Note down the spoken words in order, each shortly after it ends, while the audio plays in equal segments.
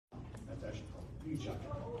Good job.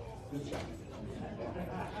 Good job.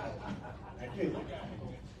 Okay.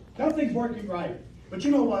 Nothing's working right. But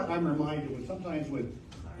you know what? I'm reminded when sometimes when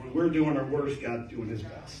we're doing our worst, God's doing his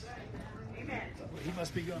best. Amen. He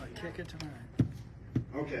must be going to kick it tonight.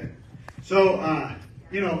 Okay. So,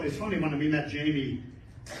 you know, it's funny when we met Jamie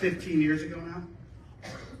 15 years ago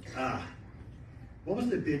now. What was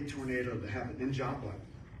the big tornado that happened in Joplin,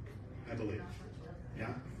 I believe? Yeah?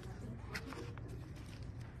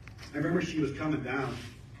 I remember she was coming down.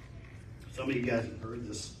 Some of you guys have heard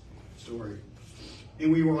this story.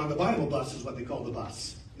 And we were on the Bible bus, is what they call the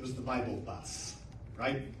bus. It was the Bible bus,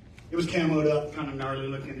 right? It was camoed up, kind of gnarly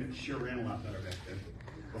looking. It sure ran a lot better back then.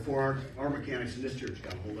 Before our mechanics in this church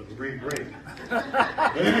got a hold of it, it ran great.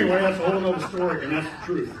 But anyway, that's a whole other story, and that's the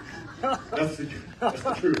truth. That's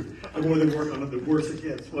the truth. The more they work on it, the worse it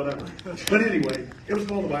gets, whatever. But anyway, it was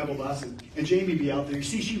called the Bible bus, and Jamie be out there. You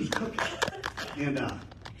see, she was cooking. And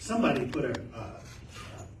somebody put a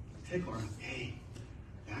tickler on. Hey,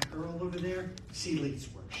 that girl over there, she leads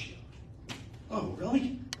worship. Oh,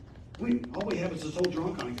 really? All we have is this old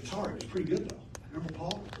drunk on a guitar. It was pretty good, though. Remember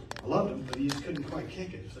Paul? I loved him, but he just couldn't quite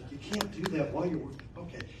kick it. It's like, you can't do that while you're working.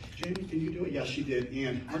 Okay, Jamie, can you do it? Yes, she did.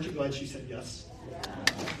 And aren't you glad she said yes?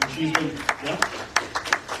 And she's been, yeah.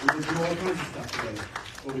 We've been through all kinds of stuff together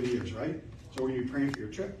over the years, right? So we're going to be praying for your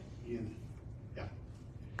trip. And, yeah.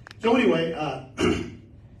 So anyway,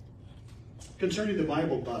 concerning the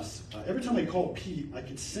Bible bus, every time I call Pete, I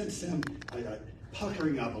can sense him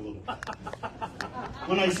puckering up a little bit.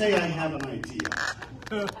 When I say I have an idea.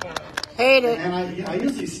 Hate it. And I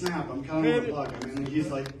usually snap. I'm kind of a bug. I mean,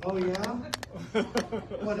 he's like, oh, yeah?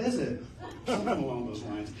 What is it? Something along those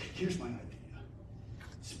lines. Here's my idea.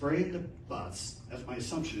 Spray the bus, as my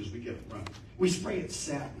assumption is we get it running. We spray it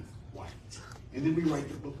satin white. And then we write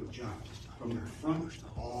the book of John from the front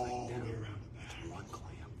all the way around the back.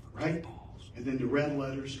 Right? And then the red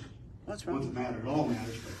letters, ones that matter, it all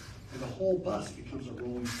matters, and the whole bus becomes a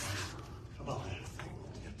rolling fire. How about that?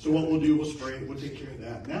 So what we'll do, we'll spray it, we'll take care of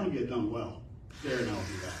that. And that'll get done well. Darren, I'll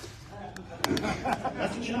do that.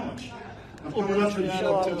 That's a challenge. I'm coming up to the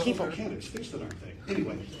show to keep our mechanics fix the darn thing.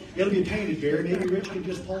 Anyway, it'll be painted, Barry. Maybe Rich can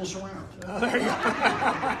just pull us around. All right.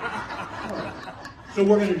 So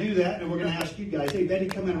we're going to do that, and we're going to ask you guys, hey, Betty,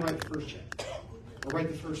 come in and write the first check. Or write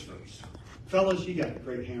the first verse. Fellas, you got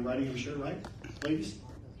great handwriting, I'm sure, right? Ladies?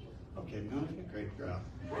 Okay, no, great crowd.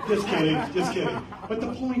 Just kidding, just kidding. But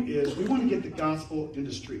the point is, we want to get the gospel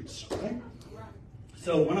into streets, right?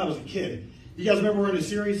 So when I was a kid, you guys remember we're in a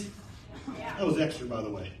series? That was extra, by the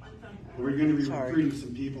way. We're going to be recruiting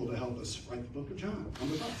some people to help us write the book of John on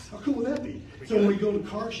the bus. How cool would that be? So when we go to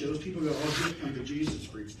car shows, people go, oh, here come the Jesus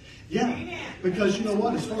freaks. Yeah, because you know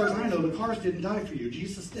what? As far as I know, the cars didn't die for you.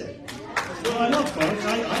 Jesus did. Well, I love cars.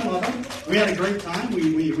 I love them. We had a great time.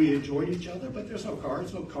 We enjoyed each other, but there's no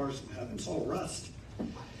cars. No cars in heaven. It's all rust.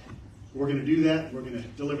 We're going to do that. We're going to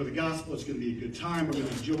deliver the gospel. It's going to be a good time. We're going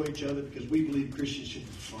to enjoy each other because we believe Christians should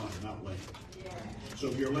be fun, not lame. So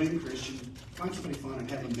if you're a lame Christian, find somebody fun and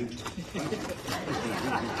have them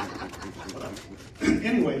mentor.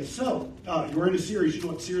 Anyway, so we're in a series. You know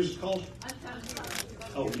what the series is called?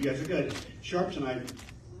 Oh, you guys are good. Sharp tonight.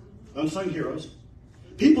 Unsung Heroes.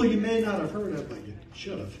 People you may not have heard of, but you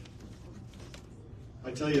should have.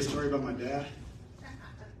 I tell you a story about my dad.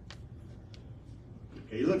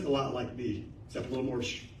 Okay, he looked a lot like me, except a little more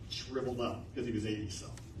shriveled up because he was 80 so.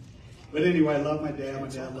 But anyway, I love my dad. My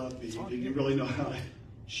dad loved me. He didn't really know how to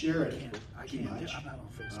share it too much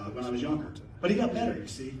when I was younger. But he got better, you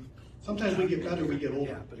see. Sometimes we get better, we get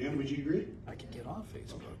older. Dan, would you agree? I can get on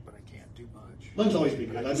Facebook, but I can't do much. Lynn's always been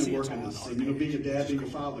good. I've been working this thing. You know, being a dad, being a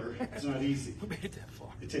father, it's not easy.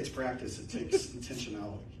 It takes practice. It takes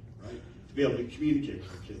intentionality, right? To be able to communicate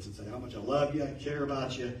with our kids and say how much I love you, I care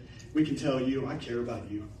about you. We can tell you, I care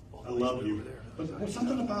about you. I love you. But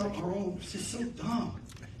something about our own, it's just so dumb.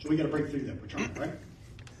 So we got to break through that. We're trying, right?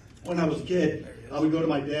 When I was a kid, I would go to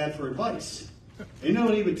my dad for advice. And you know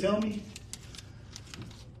what he would tell me?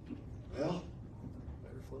 Well,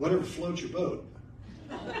 whatever floats your boat.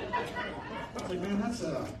 I was like, man, that's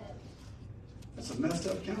a messed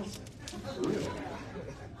up counsel. For real.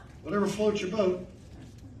 Whatever floats your boat.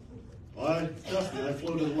 Well, trust me, I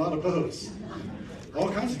floated a lot of boats. All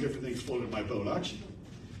kinds of different things floated my boat, actually.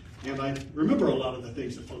 And I remember a lot of the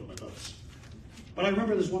things that floated my boats. But I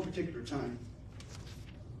remember this one particular time.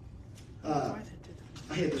 I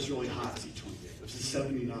had this really hot C28. It was a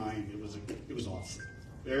 79. It was awesome.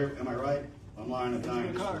 There, am I right? I'm lying and dying.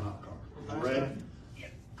 It's a hot car. Red.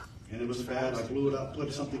 And it was bad. I blew it up,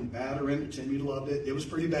 put something badder in it. Timmy loved it. It was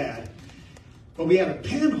pretty bad. But we had a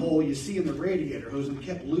pinhole you see in the radiator hose, and it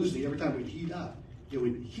kept losing every time we'd heat up. it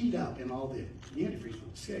would heat up and all the antifreeze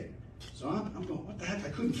would escape. So I'm going, what the heck? I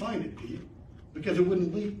couldn't find it, Pete, because it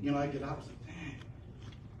wouldn't leak. I get out, I was like,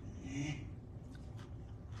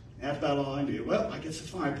 That's about all I knew. Well, I guess it's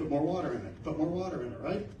fine. Put more water in it. Put more water in it,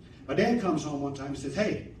 right? My dad comes home one time and says,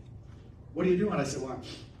 hey, what are you doing? I said, well, I'm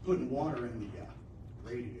putting water in the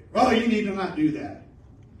radiator. Oh, you need to not do that.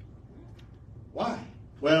 Why?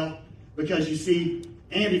 Well, because you see,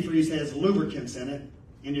 antifreeze has lubricants in it,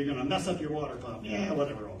 and you're going to mess up your water pump. Yeah,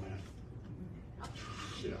 whatever, old man.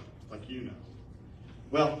 Yeah, like you know.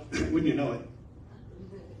 Well, wouldn't you know it?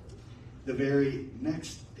 The very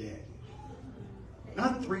next day,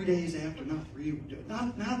 not 3 days after, not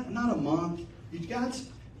a month. God's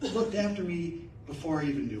looked after me before I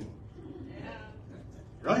even knew him.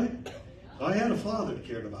 Right? So I had a father that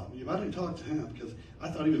cared about me. If I didn't talk to him because I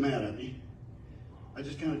thought he was mad at me, I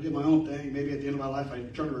just kind of did my own thing. Maybe at the end of my life,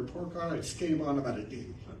 I'd turn a report card. I'd skim on about a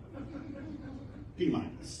D. D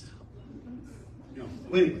minus.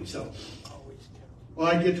 Well, anyway, so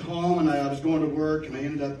I get home and I was going to work and I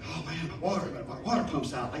ended up, oh man, my water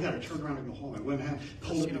pump's out. I got to turn around and go home. I went out,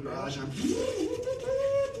 pulled it in the garage. I'm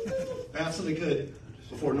fast as I could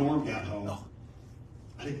before Norm got home.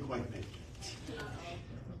 I didn't quite make it.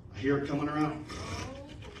 I hear it coming around.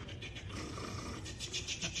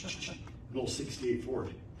 An old 68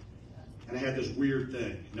 Ford. And I had this weird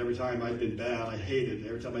thing. And every time I'd been bad, I hated it.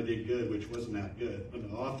 Every time I did good, which wasn't that good, but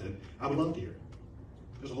often, I would love to hear it.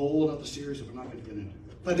 There's a whole other series that we're not going to get into.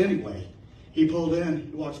 But anyway, he pulled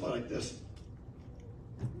in, he walks by like this.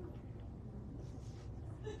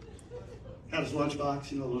 Had his lunchbox,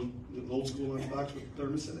 the old school lunchbox with the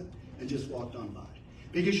thermos in it, and just walked on by.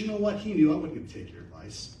 Because you know what? He knew I wasn't going to take your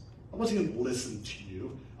advice. I wasn't going to listen to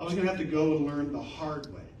you. I was going to have to go and learn the hard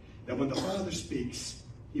way. That when the Father speaks,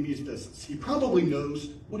 he means business. He probably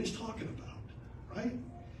knows what he's talking about, right?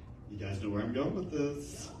 You guys know where I'm going with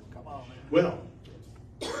this? Come on, man. Well,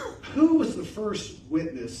 who was the first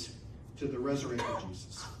witness to the resurrected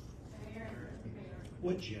Jesus?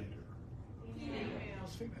 What gender?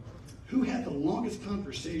 Who had the longest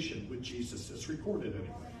conversation with Jesus that's recorded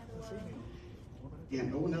anyway?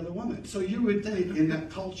 And another woman. So you would think in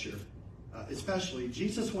that culture, especially,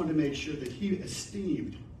 Jesus wanted to make sure that he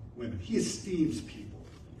esteemed women. He esteems people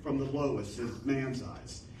from the lowest in man's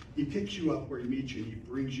eyes. He picks you up where he meets you, and he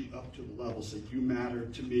brings you up to the level so you matter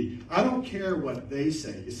to me. I don't care what they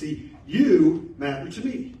say. You see, you matter to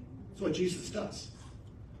me. That's what Jesus does.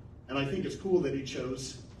 And I think it's cool that he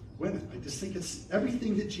chose women. I just think it's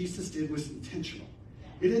everything that Jesus did was intentional.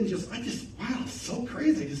 He didn't wow, so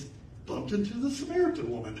crazy. I just bumped into the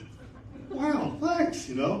Samaritan woman. Wow, thanks,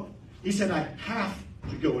 He said, I have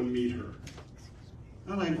to go and meet her.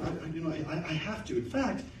 And I have to. In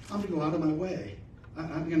fact, I'm going to go out of my way.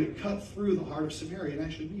 I'm going to cut through the heart of Samaria and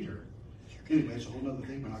actually meet her. Anyway, it's a whole other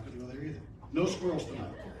thing. We're not going to go there either. No squirrels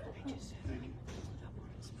tonight. Thank you.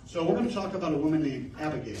 So we're going to talk about a woman named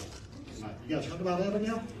Abigail tonight. You guys heard about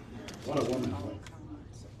Abigail? What a woman.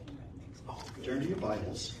 Turn to your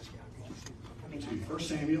Bibles to 1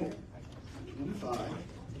 Samuel 25.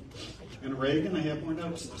 And Reagan, I have more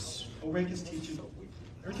notes. Reagan's teaching.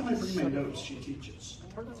 Every time I bring my notes, she teaches.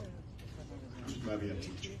 I'm glad we have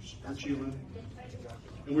teachers. Aren't you, Lynn?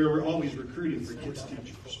 And we were always recruiting for kids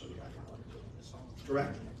teachers.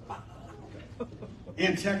 Correct? Okay.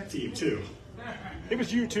 And tech team, too. It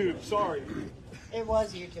was YouTube, sorry. It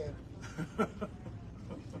was YouTube.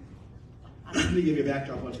 Let me give you a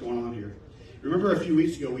backdrop of what's going on here. Remember a few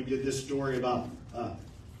weeks ago we did this story about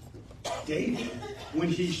David when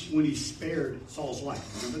he spared Saul's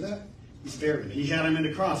life. Remember that? He spared him. He had him in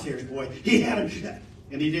the crosshairs, boy. He had him,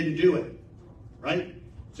 and he didn't do it. Right?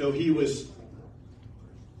 So his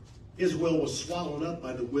will was swallowed up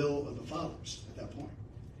by the will of the fathers at that point.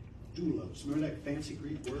 Doulos. Remember that fancy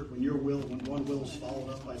Greek word? When one will is swallowed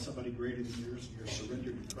up by somebody greater than yours, you're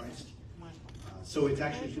surrendered to Christ. So it's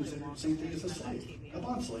actually considered the same thing as a slave, a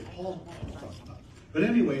bond slave. Paul talks about it. But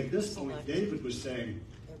anyway, at this point, David was saying,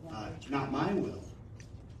 not my will,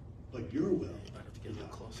 but your will. Get a little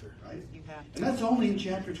closer. Right? And that's only in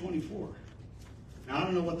chapter 24. Now, I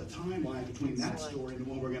don't know what the timeline between that story and the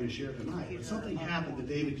one we're going to share tonight, but something happened that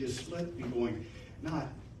David just split me going, not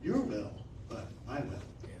your will, but my will.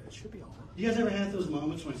 Yeah, it should be all right. You guys ever had those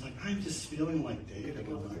moments when it's like, I'm just feeling like David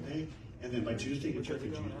on Monday, and then by Tuesday you check the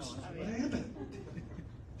Judas? What happened?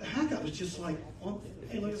 The heck, I was just like, oh,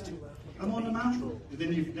 hey, I'm on the mountain. And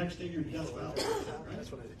then next day you're in Death Valley. Right?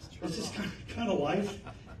 That's what it is. It's just kind of life.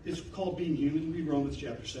 It's called being human. Read Romans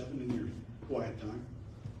chapter 7 in your quiet time.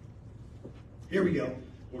 Here we go.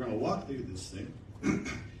 We're going to walk through this thing.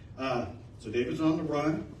 So David's on the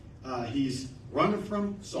run. He's running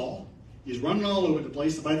from Saul. He's running all over the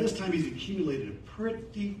place. And by this time, he's accumulated a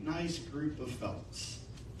pretty nice group of fellows,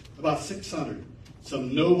 about 600.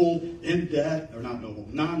 Some noble in debt, or not noble,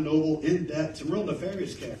 non-noble in debt, some real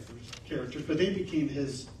nefarious characters, but they became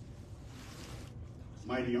his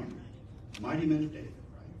mighty army, mighty men of David,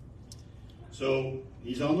 right? So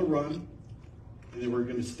he's on the run, and then we're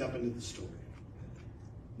going to step into the story.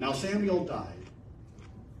 Now Samuel died,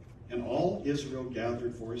 and all Israel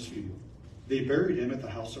gathered for his funeral. They buried him at the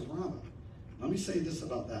house of Ramah. Let me say this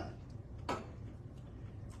about that.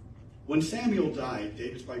 When Samuel died,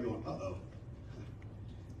 David's probably going, uh-oh.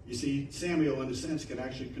 You see, Samuel, in a sense, could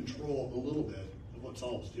actually control a little bit of what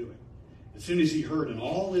Saul was doing. As soon as he heard, and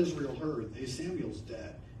all Israel heard, hey, Samuel's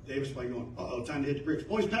dead, David's probably going, uh-oh, time to hit the bricks.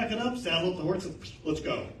 Boys, pack it up, saddle up the horse, let's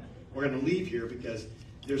go. We're going to leave here because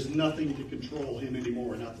there's nothing to control him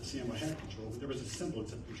anymore. Not that Samuel had control, but there was a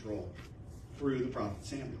semblance of control through the prophet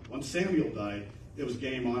Samuel. Once Samuel died, it was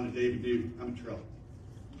game on, and David knew, I'm in trouble.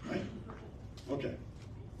 Right? Okay.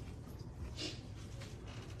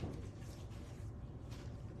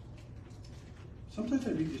 Sometimes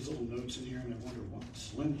I read these little notes in here and I wonder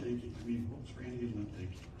what's Lynn thinking? I mean, what's Randy and Lynn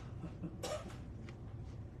thinking? Okay,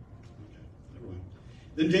 never mind.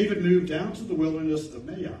 Then David moved down to the wilderness of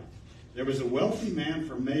Maon. There was a wealthy man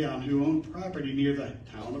from Maon who owned property near the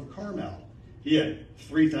town of Carmel. He had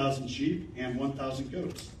 3,000 sheep and 1,000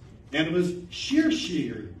 goats. And it was sheep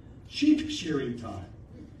shearing time.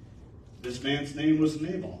 This man's name was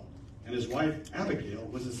Nabal, and his wife Abigail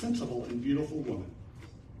was a sensible and beautiful woman.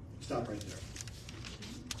 Stop right there.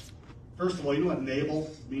 First of all, you know what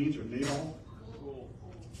Nabal means, or Nabal?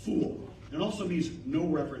 Fool. It also means no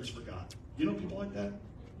reverence for God. You know people like that?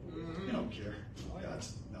 They don't care.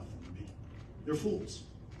 God's nothing to me. They're fools.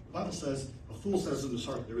 The Bible says, a fool says in his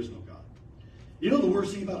heart, there is no God. You know the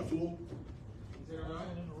worst thing about a fool?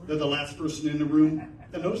 They're the last person in the room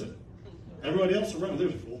that knows it. Everybody else around,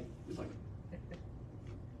 there's a fool. He's like,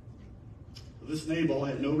 this Nabal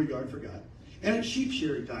had no regard for God. And it's sheep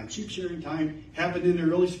shearing time. Sheep shearing time happened in the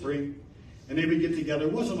early spring, and they would get together.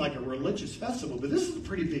 It wasn't like a religious festival, but this is a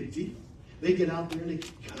pretty big deal. They get out there and they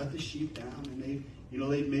cut the sheep down, and they'd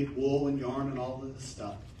make wool and yarn and all of this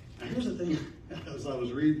stuff. Now here's the thing, as I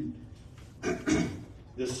was reading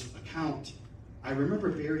this account, I remember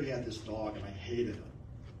Barry had this dog, and I hated him.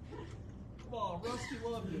 Come on, Rusty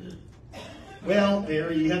loved you. Well,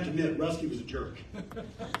 Barry, you have to admit, Rusty was a jerk.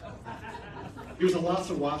 He was lots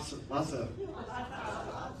of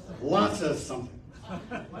something.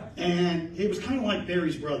 And he was kind of like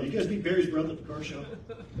Barry's brother. You guys meet Barry's brother at the car show?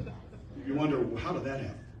 You wonder, well, how did that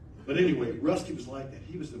happen? But anyway, Rusty was like that.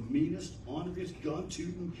 He was the meanest, honest,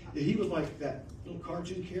 gun-tooting. He was like that little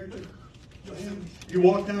cartoon character. You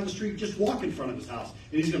walk down the street, just walk in front of his house,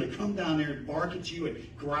 and he's going to come down there and bark at you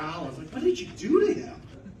and growl. I was like, what did you do to him?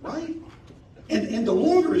 Right? And the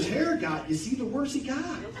longer his hair got, you see, the worse he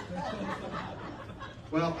got.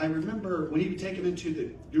 Well, I remember when he would take him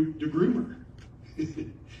into the groomer,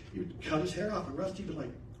 he would cut his hair off, and Rusty was like,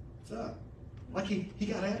 what's up? Like he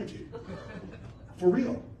got attitude. For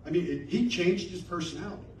real. I mean, he changed his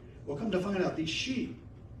personality. Well, come to find out, these sheep,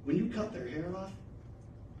 when you cut their hair off,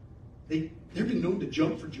 they've been known to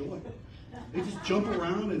jump for joy. They just jump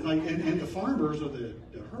around, and the farmers or the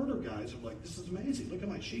herder guys are like, this is amazing. Look at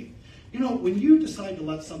my sheep. You know, when you decide to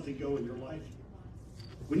let something go in your life,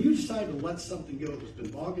 when you decide to let something go that's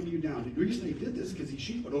been bogging you down, the reason they did this is because these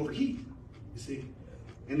sheep would overheat, you see.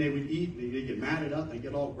 And they would eat, and they get matted up, and they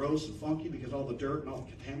get all gross and funky because all the dirt and all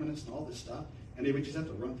the contaminants and all this stuff. And they would just have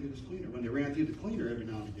to run through this cleaner. When they ran through the cleaner every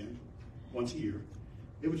now and again, once a year,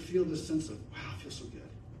 they would feel this sense of, wow, I feel so good.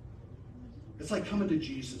 It's like coming to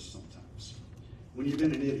Jesus sometimes. When you've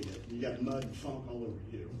been an idiot, and you got mud and funk all over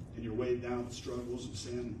you, and you're weighed down with struggles and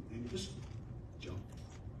sin, and you just jump.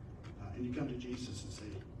 And you come to Jesus and say,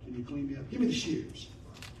 can you clean me up? Give me the shears.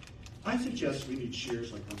 I suggest we need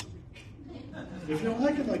shears like once a week. If you don't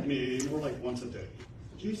like it like me, more like once a day.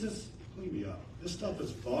 Jesus, clean me up. This stuff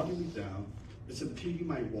is bogging me down. It's impeding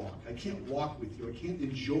my walk. I can't walk with you. I can't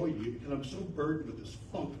enjoy you because I'm so burdened with this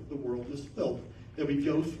funk of the world, this filth that we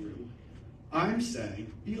go through. I'm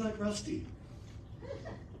saying, be like Rusty.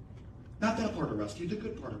 Not that part of Rusty, the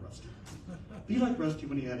good part of Rusty. Be like Rusty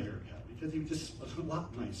when he had a haircut, because he was just a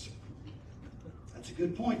lot nicer. That's a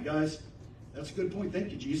good point, guys. That's a good point.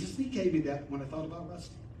 Thank you, Jesus. He gave me that when I thought about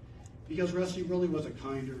Rusty. Because Rusty really was a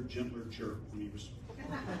kinder, gentler jerk when he was.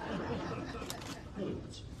 Really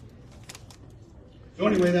was. So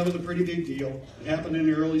anyway, that was a pretty big deal. It happened in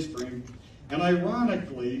the early spring. And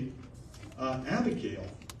ironically, Abigail,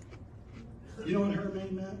 you know what her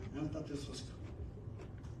name meant? I thought this was cool.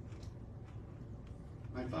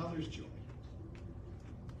 My father's joy.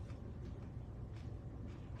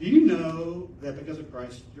 Do you know that because of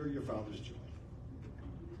Christ, you're your Father's joy?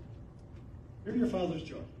 You're your Father's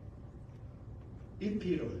joy. Even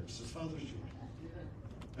Pete over there says Father's joy.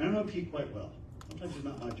 I don't know Pete quite well. Sometimes he's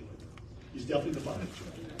not my joy. He's definitely the Father's joy.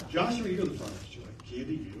 Joshua, you're the Father's joy.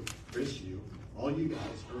 Candy, you. Chris, you. All you guys.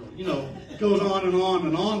 Early. You know, it goes on and on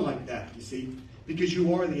and on like that, you see, because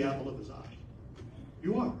you are the apple of his eye.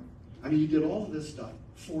 You are. I mean, you did all of this stuff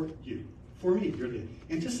for you. For me, you're the,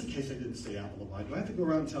 and just in case I didn't say apple of eye, do I have to go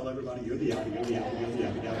around and tell everybody you're the apple, you're the apple, you're the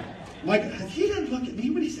apple, you're the apple? Mike, he didn't look at me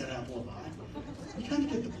when he said apple of eye. You kind of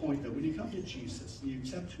get the point that when you come to Jesus and you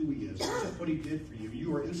accept who he is, you accept what he did for you,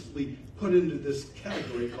 you are instantly put into this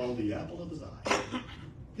category called the apple of his eye.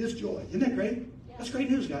 His joy. Isn't that great? That's great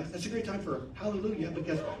news, guys. That's a great time for hallelujah,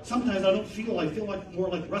 because sometimes I feel like more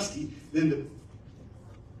like Rusty than the...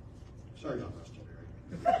 Sorry about Rusty.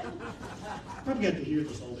 Probably got to hear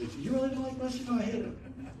this all day. You really don't like Rusty? No, I hate him.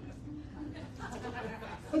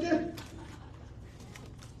 I did.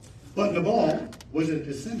 But Nabal was a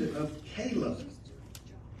descendant of Caleb.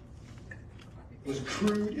 Was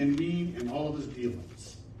crude and mean in all of his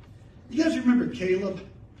dealings. You guys remember Caleb?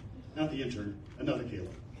 Not the intern, another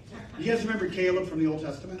Caleb. You guys remember Caleb from the Old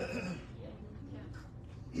Testament?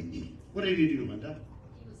 What did he do, Linda?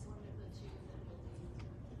 He was one of the two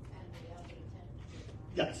that and the other 10.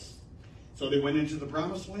 Yes. So they went into the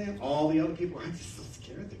promised land. All the other people were just so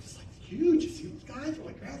scared. They're just like huge. You see those guys are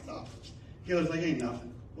like grasshoppers. Caleb's like, ain't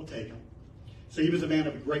nothing. We'll take them. So he was a man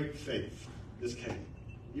of great faith, this Caleb.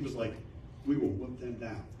 He was like, we will whip them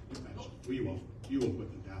down. We won't. You will whip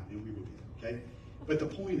them down, and we will be there. Okay? But the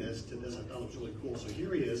point is, to this, I thought it was really cool. So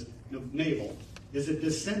here he is. Nabal is a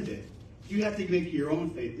descendant. You have to make your own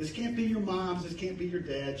faith. This can't be your mom's. This can't be your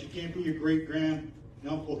dad's. It can't be your great-grand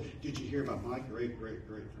uncle. Did you hear about my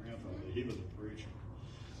great-great-great-grandfather? He was a preacher.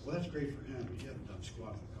 Well, that's great for him, but you haven't done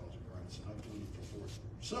squat at the College of Christ, and I've done it for 4 years.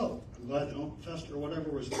 So, I'm glad that Uncle Fester or whatever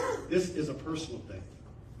was there. This is a personal thing.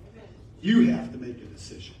 You have to make a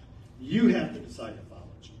decision. You have to decide to follow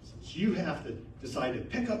Jesus. You have to decide to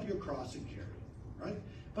pick up your cross and carry it, right?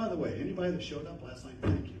 By the way, anybody that showed up last night,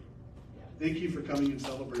 thank you. Thank you for coming and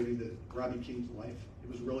celebrating the Robbie King's life. It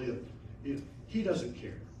was really he doesn't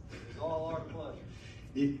care. It's all our pleasure.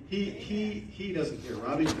 He doesn't care.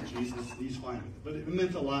 Robbie's for Jesus. He's fine with it. But it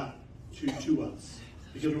meant a lot to us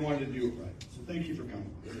because we wanted to do it right. So thank you for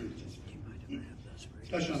coming.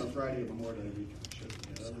 Especially on a Friday of Memorial Day weekend.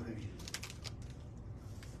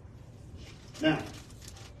 Now,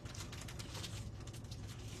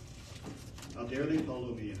 how dare they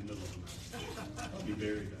follow me in the middle of the night? I'll be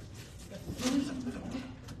very bad. You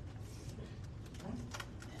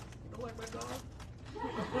don't like my dog?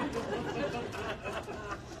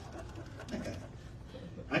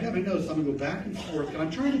 I got my notes. I'm going to go back and forth, and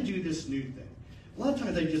I'm trying to do this new thing. A lot of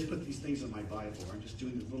times I just put these things in my Bible, or I'm just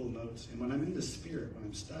doing these little notes. And when I'm in the Spirit, when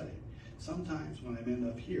I'm studying, sometimes when I'm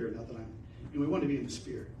up here, not that we want to be in the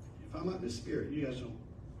Spirit. If I'm not in the Spirit, you guys don't,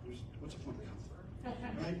 what's the point of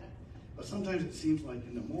comfort, right? But sometimes it seems like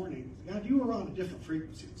in the morning, God, you were on a different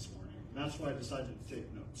frequency this morning. And that's why I decided to take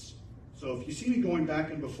notes. So if you see me going back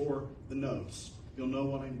and before the notes, you'll know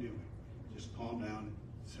what I'm doing. Just calm down and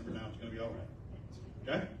simmer down. It's going to be all right.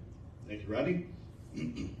 Okay? Thank you. Ready?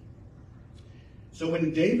 So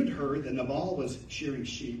when David heard that Nabal was shearing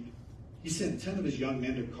sheep, he sent 10 of his young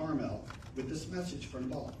men to Carmel with this message for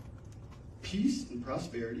Nabal. Peace and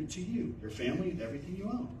prosperity to you, your family, and everything you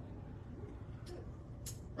own.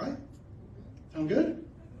 Right? Sound good?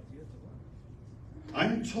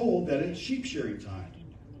 I'm told that it's sheep shearing time.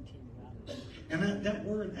 And that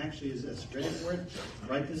word actually is this. Ready for it?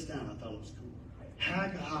 Write this down. I thought it was cool.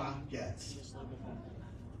 Hag-ha-getz.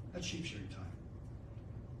 That's sheep shearing time.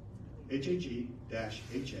 H-A-G-H-A-G-E-Z.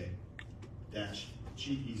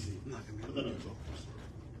 Put that on the book.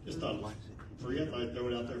 Just thought it was free. I thought I'd throw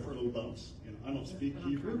it out there for a little bonus. I don't speak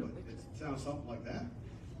Hebrew, but it sounds something like that.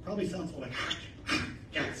 Probably sounds like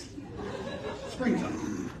yes.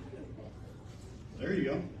 Springtime. There you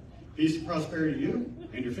go. Peace and prosperity to you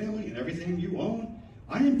and your family and everything you own.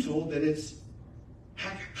 I am told that it's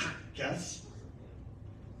yes.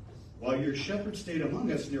 While your shepherds stayed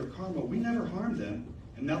among us near Carmel, we never harmed them,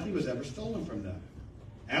 and nothing was ever stolen from them.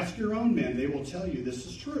 Ask your own men, they will tell you this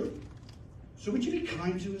is true. So would you be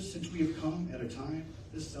kind to us since we have come at a time,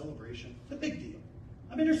 this celebration? It's a big deal.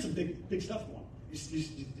 I mean, there's some big stuff going on. You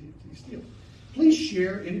steal. Please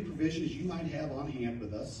share any provisions you might have on hand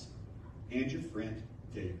with us and your friend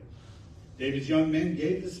David. David's young men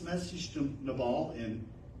gave this message to Nabal in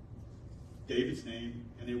David's name,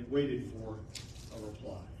 and they waited for a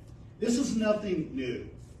reply. This is nothing new.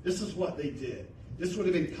 This is what they did. This would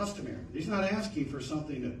have been customary. He's not asking for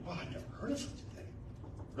something that, I've never heard of such a thing.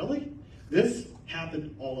 Really? This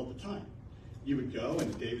happened all of the time. You would go,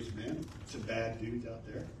 and David's men, some bad dudes out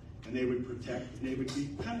there, and they would protect, and they would be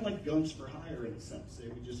kind of like guns for hire in a sense. They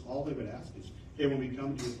would just, all they would ask is, hey, when we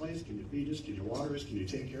come to your place, can you feed us? Can you water us? Can you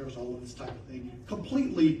take care of us? All of this type of thing.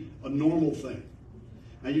 Completely a normal thing.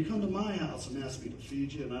 Now you come to my house and ask me to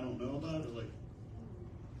feed you, and I don't know about it, like,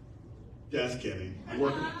 just kidding. I'm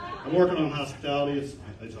working on hospitality.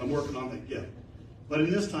 I'm working on the gift. But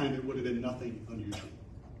in this time, it would have been nothing unusual.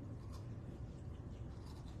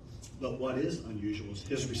 But what is unusual is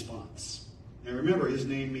his response. Now remember, his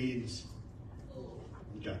name means,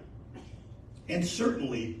 okay. And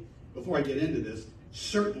certainly, before I get into this,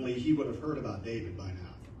 certainly he would have heard about David by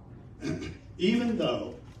now. Even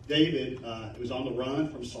though David was on the run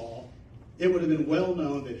from Saul, it would have been well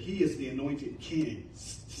known that he is the anointed king.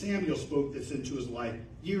 Samuel spoke this into his life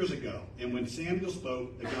years ago. And when Samuel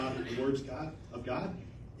spoke the words of God,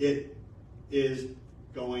 it is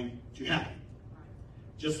going to happen.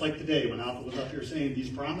 Just like today, when Alpha was up here saying these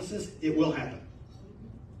promises, it will happen.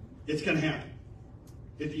 It's going to happen.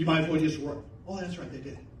 You might as well just work. Oh, that's right, they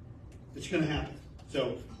did. It's going to happen.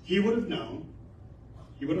 So he would have known.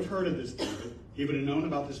 He would have heard of this David. He would have known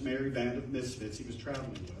about this merry band of misfits he was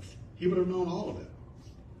traveling with. He would have known all of it.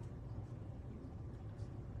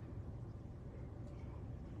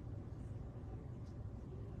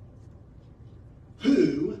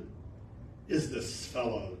 Who is this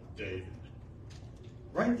fellow David?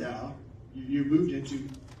 Right now, you moved into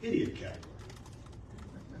idiot category.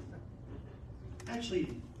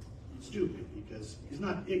 Actually, stupid, because he's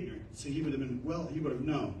not ignorant, so he would have been, he would have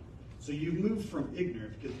known. So you moved from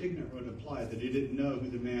ignorant, because ignorant would imply that he didn't know who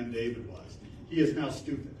the man David was. He is now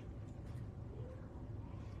stupid.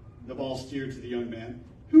 The ball steered to the young man.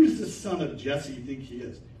 Who does this son of Jesse think he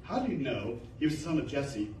is? How do you know he was the son of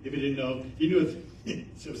Jesse if he didn't know? He knew it.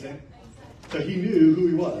 See what I'm saying? So he knew who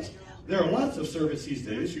he was. There are lots of servants these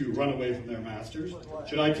days who run away from their masters.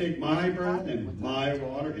 Should I take my bread and my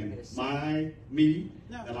water and my meat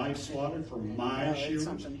that I've slaughtered for my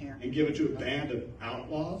shearers and give it to a band of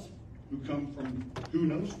outlaws who come from who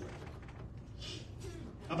knows where?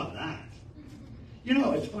 How about that? You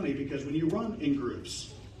know, it's funny because when you run in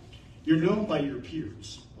groups, you're known by your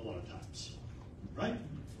peers a lot of times, right?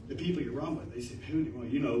 The people you run with, they say,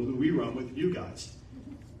 you know who we run with, you guys.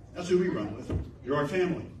 That's who we run with. You're our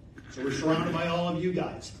family. So we're surrounded by all of you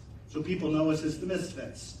guys. So people know us as the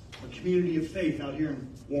Misfits, a community of faith out here in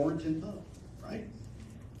Warrenton, Bow, right?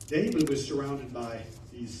 David was surrounded by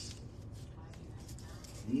these,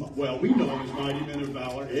 well, we know them as mighty men of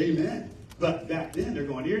valor, amen. But back then, they're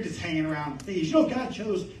going, you're just hanging around with thieves. You know, God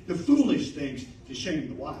chose the foolish things to shame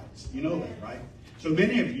the wise. You know that, right? So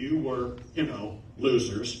many of you were,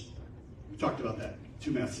 losers. We talked about that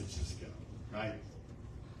 2 messages ago, right?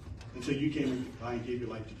 And so you came by and gave your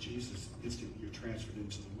life to Jesus. Instantly, you're transferred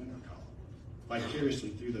into the winner column, vicariously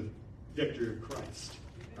through the victory of Christ,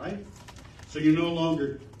 right? So you're no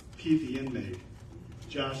longer Pete the inmate,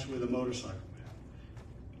 Joshua the motorcycle man.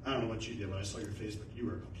 I don't know what you did when I saw your face, but you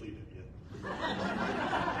were a complete idiot.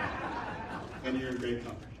 And you're in great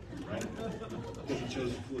company, right? Because he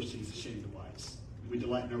chose the foolish things to shame the wise. We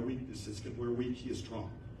delight in our weaknesses because we're weak, he is strong,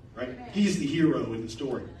 right? He's the hero in the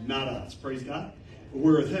story, not us. Praise God.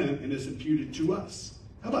 We're of him, and it's imputed to us.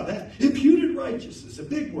 How about that? Imputed righteousness, a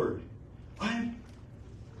big word. I'm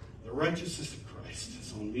the righteousness of Christ.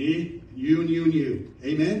 It's on me, and you, and you, and you.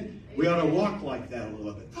 Amen? We ought to walk like that a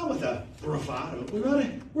little bit. Not with a bravado.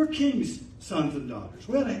 We're kings' sons and daughters.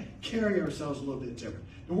 We ought to carry ourselves a little bit different.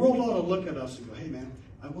 The world ought to look at us and go, hey, man,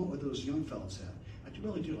 I want what those young fellas have. I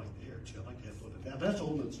really do like the hair, too. I like to have a little bit of that. But that's a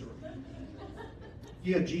whole other story.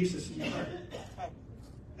 You have Jesus in your heart.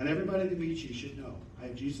 And everybody that meets you should know, I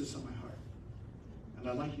have Jesus on my heart. And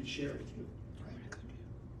I'd like you to share it with you. Right?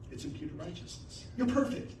 It's imputed righteousness. You're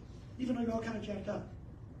perfect. Even though you're all kind of jacked up.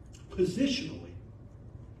 Positionally,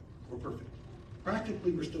 we're perfect.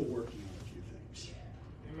 Practically, we're still working on a few things.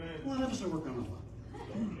 Amen. A lot of us are working on a lot.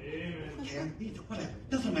 Amen. Okay, whatever.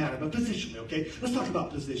 Doesn't matter, but positionally, okay? Let's talk about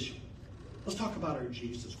position. Let's talk about our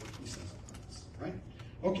Jesus, what he says about us. Right?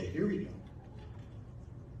 Okay, here we go.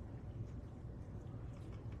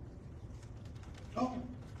 Oh,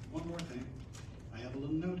 one more thing. I have a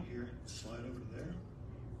little note here. Slide over to there.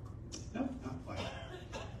 No, not quite.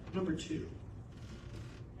 Number 2.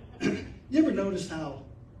 You ever notice how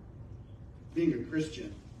being a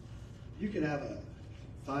Christian, you could have a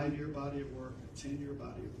 5-year body of work, a 10-year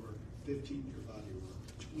body of work, a 15-year body of work,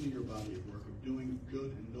 a 20-year body of work of doing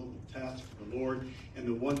good and noble tasks for the Lord, and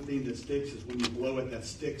the one thing that sticks is when you blow it, that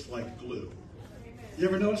sticks like glue. You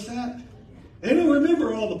ever notice that? They don't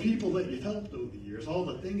remember all the people that you've helped over the years, all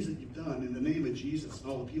the things that you've done in the name of Jesus, and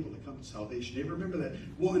all the people that come to salvation. They remember that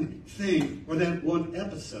one thing or that one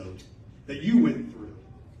episode that you went through.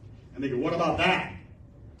 And they go, what about that?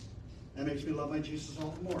 That makes me love my Jesus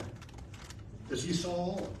all the more. Because he saw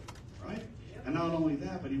all of it, right? And not only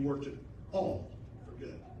that, but he worked it all for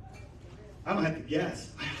good. I don't have to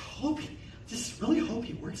guess. Just really hope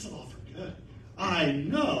he works it all for good. I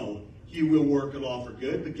know he will work it all for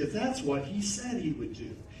good because that's what he said he would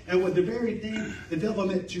do. And with the very thing the devil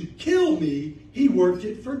meant to kill me, he worked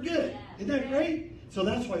it for good. Isn't that great? So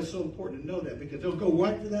that's why it's so important to know that, because they'll go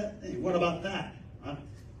right to that thing. What about that? Huh?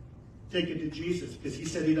 Take it to Jesus because he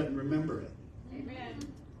said he doesn't remember it. Amen.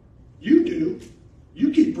 You do.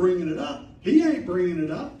 You keep bringing it up. He ain't bringing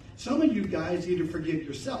it up. Some of you guys need to forgive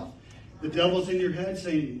yourself. The devil's in your head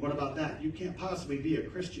saying, what about that? You can't possibly be a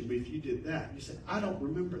Christian if you did that. You say, I don't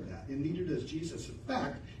remember that. And neither does Jesus. In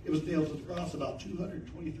fact, it was nailed to the cross about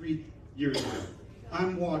 223 years ago.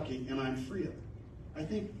 I'm walking and I'm free of it. I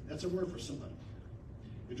think that's a word for somebody.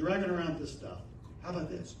 You're dragging around this stuff. How about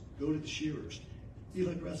this? Go to the shearers. Be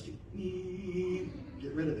like Rusty.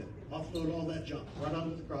 Get rid of it. Offload all that junk right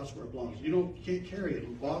onto the cross where it belongs. You can't carry it.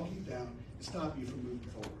 It'll bog you down and stop you from moving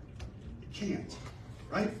forward. It can't.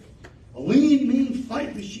 Right? A lean, mean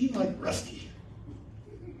fight machine like Rusty.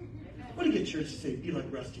 What do you get church to say, be like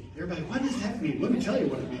Rusty? Everybody, what does that mean? Let me tell you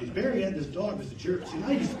what it means. Barry had this dog as a jerk. See,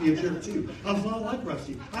 I used to be a jerk too. I was a lot like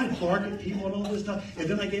Rusty. I'd bark at people and all this stuff. And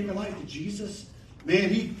then I gave my life to Jesus. Man,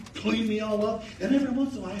 he cleaned me all up. And every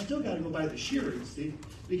once in a while, I still got to go by the shearers, see?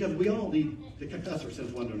 Because we all need to confess our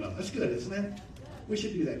sins one to another. That's good, isn't it? We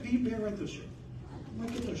should do that. Bear right those shirts.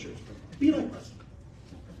 Might get those shirts. Be like Rusty.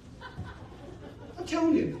 I'm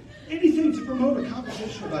telling you, anything to promote a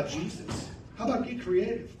conversation about Jesus. How about get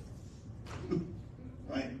creative?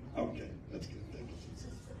 Right? Okay, that's good. Thank you,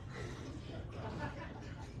 Jesus.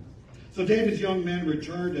 So David's young men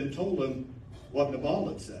returned and told him what Nabal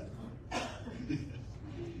had said.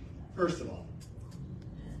 First of all,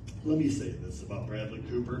 let me say this about Bradley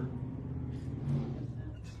Cooper.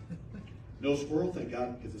 No squirrel, thank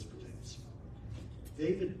God, because this pertains.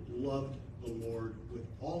 David loved the Lord with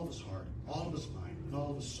all of his heart, all of his mind, and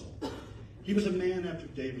all of his soul. He was a man after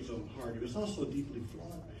David's own heart. He was also a deeply flawed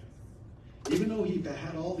man. Even though he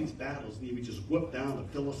had all these battles, and he would just whip down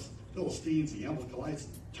the Philistines, the Amalekites,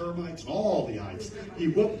 the termites, and all the ites. He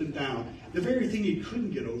whipped them down. The very thing he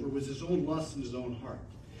couldn't get over was his own lust in his own heart.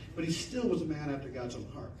 But he still was a man after God's own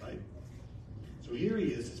heart, right? So here he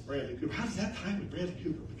is, it's Bradley Cooper. How does that tie with Bradley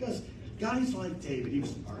Cooper? Because guys like David, he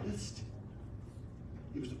was an artist.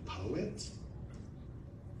 He was a poet.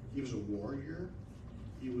 He was a warrior.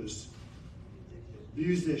 He was a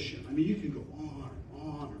musician. I mean, you can go on and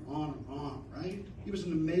on and on and on, right? He was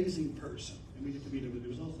an amazing person. And we get to meet him, but he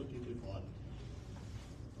was also deeply flawed.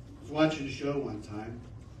 I was watching a show one time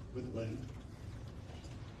with Lynn.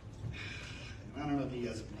 And I don't know if you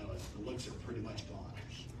guys have noticed, the looks are pretty much gone.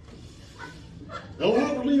 Though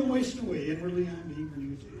outwardly I'm wasting away, inwardly I'm being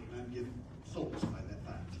renewed too. And I'm getting souls by that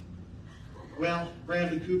fact. Well,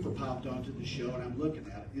 Bradley Cooper popped onto the show, and I'm looking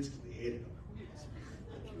at it, instantly hated him.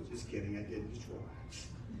 Just kidding, I didn't. Just relax.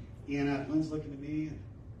 And Lynn's looking at me,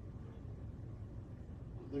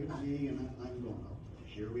 and I'm going, oh,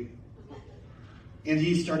 here we go. And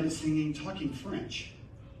he started singing, talking French.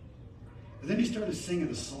 And then he started singing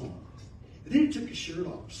a song. And then he took his shirt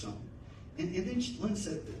off or something. And then Lynn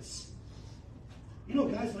said this. You know,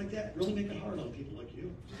 guys like that really make it hard on people like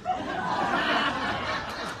you.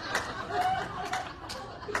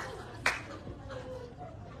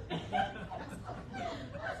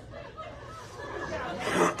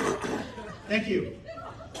 Thank you.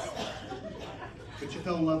 But you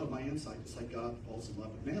fell in love with my inside. It's like God falls in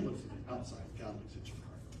love with man. Looks at the outside. God looks at your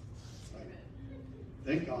heart. Right?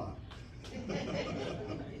 Thank God.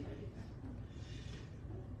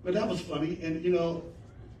 But that was funny. And, you know,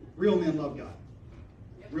 real men love God.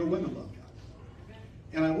 Real women love God.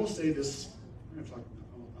 And I will say this. I'm not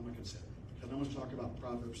going to say it. Because I want to talk about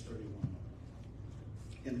Proverbs 31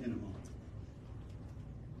 in a moment.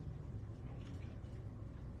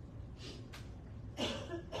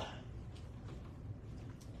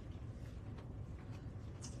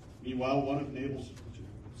 Meanwhile, one of Nabal's,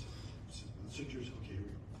 chapter 14,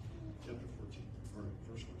 or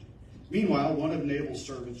verse 14. Meanwhile, one of Nabal's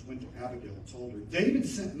servants went to Abigail and told her, David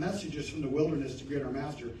sent messengers from the wilderness to greet our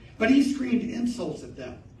master, but he screamed insults at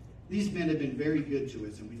them. These men have been very good to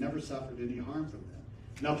us, and we never suffered any harm from them.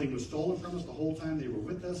 Nothing was stolen from us the whole time they were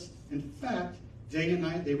with us. In fact, day and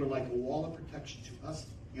night, they were like a wall of protection to us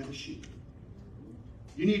and the sheep.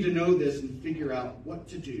 You need to know this and figure out what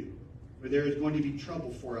to do for there is going to be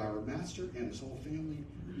trouble for our master and his whole family.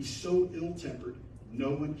 He's so ill-tempered,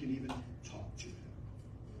 no one can even talk to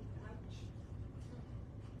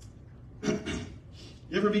him.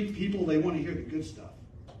 You ever meet people, they want to hear the good stuff.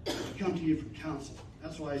 They come to you for counsel.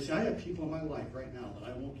 That's why I say I have people in my life right now that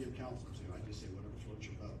I won't give counsel to. I just say, whatever's what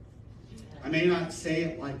your vote. I may not say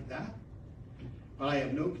it like that, but I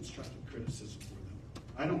have no constructive criticism for them.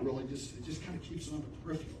 I don't really it just kind of keeps it on the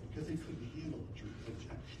peripheral because they couldn't handle the truth.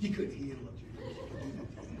 You couldn't handle the truth.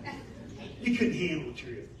 You couldn't handle the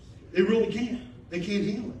truth. They really can't. They can't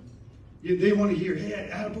handle it. They want to hear, hey,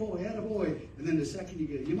 attaboy, attaboy. And then the second you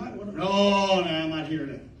get it, you might want to, no, I'm not hearing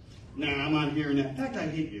it. No, I'm not hearing that. In fact, I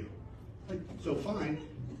hate you. Like, so fine.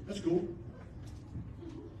 That's cool.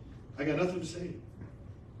 I got nothing to say.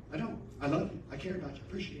 I don't. I love you. I care about you.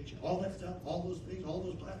 Appreciate you. All that stuff, all those things, all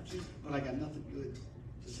those platitudes. But I got nothing good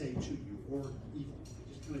to say to you or evil. I'm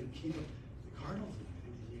just going to keep it the cardinals.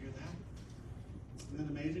 You hear that? Isn't that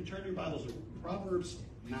amazing? Turn your Bibles to Proverbs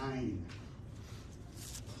 9.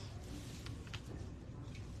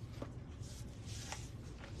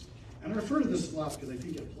 And I refer to this a lot because I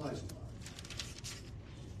think it applies a lot.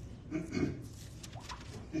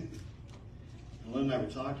 And Lynn and I were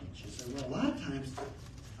talking. She said, well, a lot of times,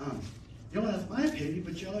 you'll ask my opinion,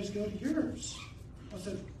 but you always go to yours. I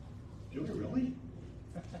said, do we really?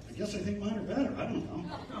 I guess I think mine are better. I don't know.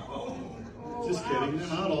 Just kidding.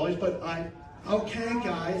 Not always, but okay,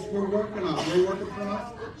 guys, we're working on it. We're working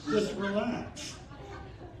across. Just relax.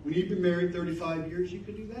 When you've been married 35 years, you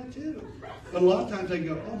could do that too. But a lot of times I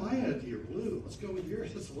go, oh, my idea are blue. Let's go with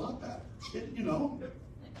yours. It's a lot better. You know.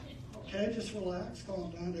 Okay, just relax. Calm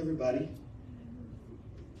down, everybody.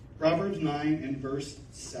 Proverbs 9 and verse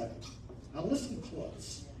 7. Now listen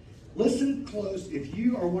close. Listen close if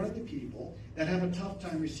you are one of the people that have a tough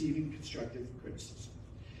time receiving constructive criticism.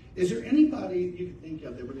 Is there anybody you can think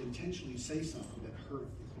of that would intentionally say something that hurt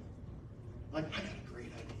you? Like, I got a great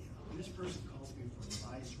idea. When this person calls me for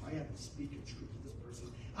advice, or I have to speak a truth to this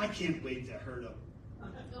person, I can't wait to hurt them.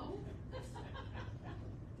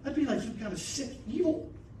 I'd be like some kind of sick,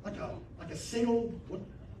 evil, like a sale,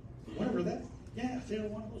 whatever that. Yeah, sale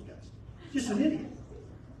one of those guys. Just an idiot.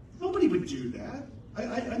 Nobody would do that.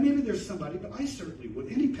 I maybe there's somebody, but I certainly would.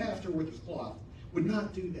 Any pastor worth his cloth would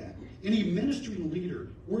not do that. Any ministry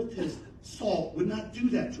leader worth his salt would not do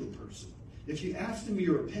that to a person. If you ask them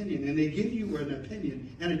your opinion and they give you an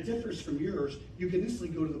opinion and it differs from yours, you can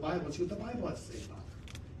instantly go to the Bible and see what the Bible has to say about it.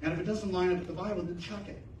 And if it doesn't line up with the Bible, then chuck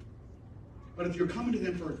it. But if you're coming to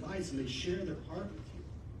them for advice and they share their heart with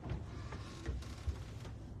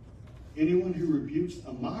you, anyone who rebukes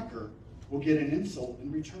a mocker will get an insult in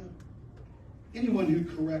return. Anyone who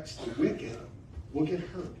corrects the wicked will get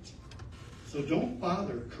hurt. So don't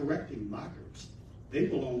bother correcting mockers. They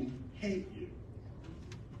will only hate you.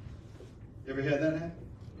 You ever had that happen?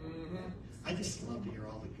 Mm-hmm. I just love to hear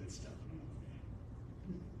all the good stuff.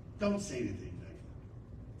 Don't say anything negative,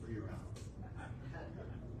 or you're out.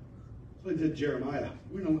 So I did Jeremiah.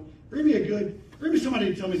 Bring me somebody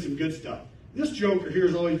to tell me some good stuff. This joker here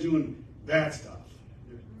is always doing bad stuff.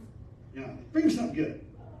 Bring me something good.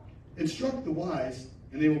 Instruct the wise,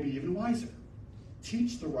 and they will be even wiser.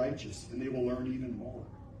 Teach the righteous, and they will learn even more.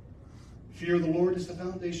 Fear of the Lord is the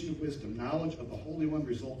foundation of wisdom. Knowledge of the Holy One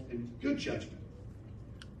results in good judgment.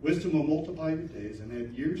 Wisdom will multiply your days and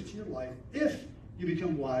add years to your life. If you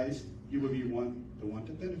become wise, you will be the one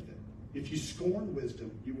to benefit. If you scorn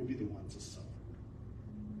wisdom, you will be the one to suffer.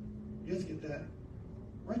 You guys get that?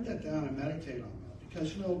 Write that down and meditate on that.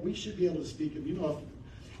 Because, we should be able to speak of, you're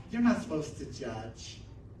not supposed to judge.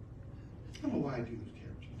 I don't know why I do those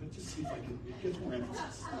characters, but it just seems like it gets more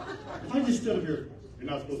emphasis. If I just stood up here, you're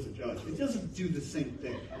not supposed to judge. It doesn't do the same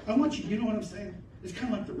thing. I want you know what I'm saying? It's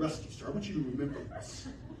kind of like the Rusty Star. I want you to remember this.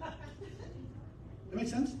 That make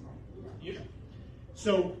sense? Yeah.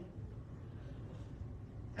 So,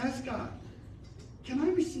 ask God, can I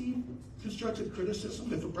receive constructive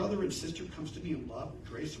criticism if a brother and sister comes to me in love,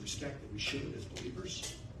 grace, and respect that we should as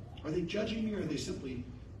believers? Are they judging me, or are they simply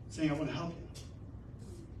saying, I want to help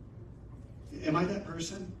you? Am I that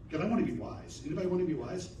person? Because I want to be wise. Anybody want to be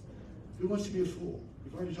wise? Who wants to be a fool?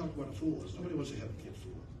 We've already talked about a fool is. Nobody wants to be a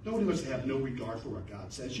fool. Nobody wants to have no regard for what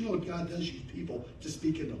God says. You know what God does use people to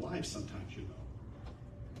speak into life sometimes,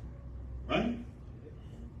 Right?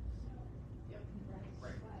 Yep.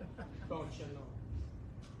 Right. Don't you know?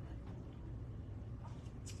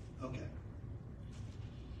 Okay.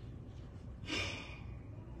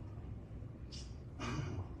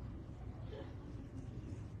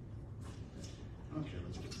 Okay,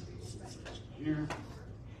 let's get to this section here.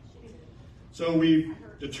 So we've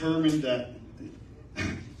determined that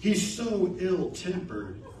he's so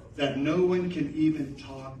ill-tempered, that no one can even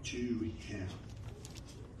talk to him.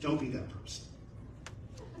 Don't be that person.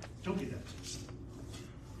 Don't be that person.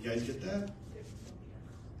 You guys get that?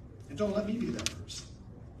 And don't let me be that person.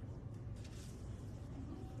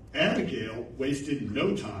 Abigail wasted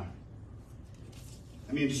no time.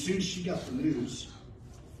 I mean, as soon as she got the news,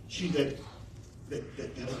 that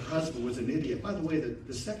her husband was an idiot. By the way,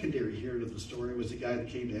 the secondary hero to the story was the guy that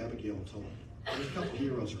came to Abigail and told her. There's a couple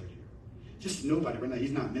heroes right here. Just nobody right now.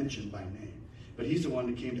 He's not mentioned by name. But he's the one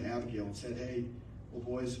that came to Abigail and said, hey, well,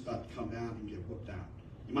 boy's about to come down and get whooped out.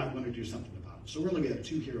 You might want to do something about it. So really we have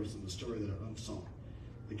two heroes in the story that are unsung.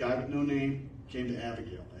 The guy with no name came to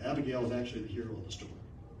Abigail. Abigail is actually the hero of the story.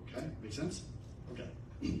 Okay? Make sense? Okay.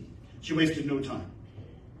 She wasted no time.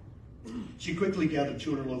 She quickly gathered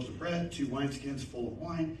 200 loaves of bread, 2 wineskins full of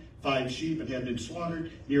wine, 5 sheep that had been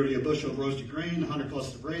slaughtered, nearly a bushel of roasted grain, 100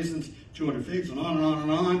 clusters of raisins, 200 figs, and on and on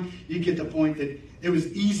and on. You get the point that it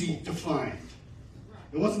was easy to find.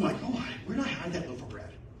 It wasn't like, oh, where did I hide that loaf of bread?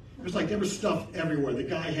 It was like there was stuff everywhere. The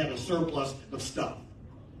guy had a surplus of stuff.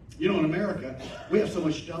 You know, in America, we have so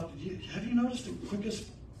much stuff. Have you noticed the quickest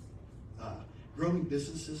growing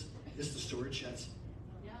businesses is the storage sheds?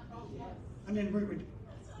 I mean,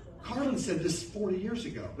 Carlin said this 40 years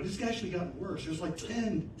ago, but it's actually gotten worse. There's like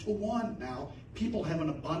 10 to 1 now. People have an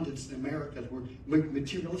abundance in America. We're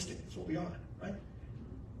materialistic. That's what we are, right?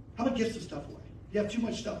 How about gifts of stuff away? You have too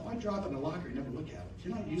much stuff. Why drop it in the locker and never look at it? If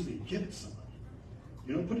you're not using it, give it to somebody.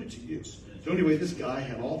 You know, put it to use. So anyway, this guy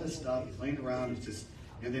had all this stuff. He's laying around.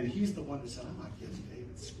 And then he's the one that said, I'm not giving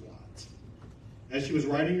David squat. As she was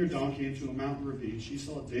riding her donkey into a mountain ravine, she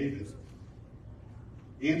saw David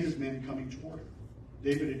and his men coming toward her.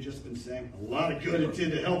 David had just been saying, a lot of good it did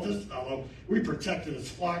to help this fellow. We protected his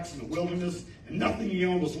flocks in the wilderness, and nothing he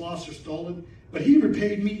owned was lost or stolen. But he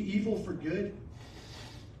repaid me evil for good.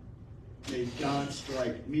 May God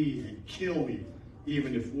strike me and kill me,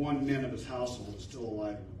 even if one man of his household is still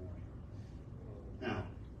alive in the morning. Now,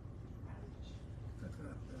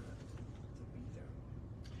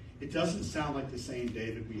 it doesn't sound like the same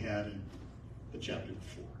David we had in the chapter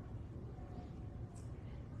before.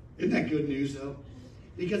 Isn't that good news, though?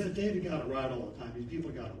 Because if David got it right all the time, these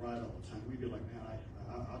people got it right all the time, we'd be like, man,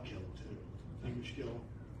 I'll kill him too. Think we should kill him?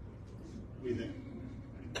 What do you think?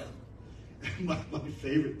 my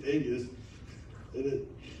favorite thing is that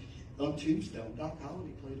on Tombstone, Doc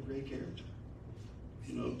Holliday played a great character.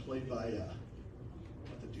 You know, played by,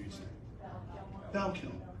 what the dude's name? Val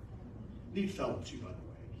Kilmer. Neat fellow too, by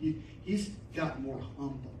the way. He's gotten more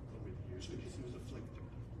humble over the years because he was afflicted.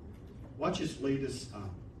 Watch his latest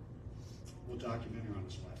documentary on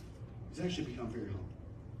his life. He's actually become very humble.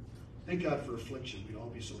 Thank God for affliction. We'd all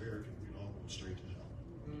be so arrogant. We'd all go straight to hell.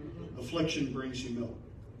 Mm-hmm. Affliction brings humility,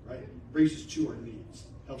 right? Brings us to our needs.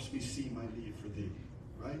 Helps me see my need for thee,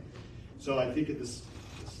 right? So I think of this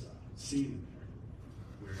scene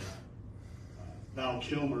where Val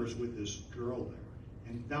Kilmer is with this girl there.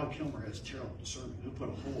 And Val Kilmer has terrible discernment. He'll put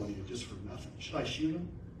a hole in you just for nothing. Should I shoot him?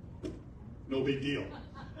 No big deal.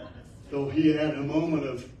 So he had a moment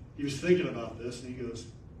of, he was thinking about this, and he goes,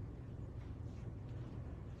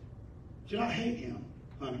 did I hate him,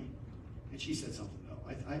 honey? And she said something, no.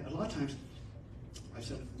 A lot of times, I've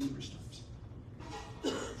said it numerous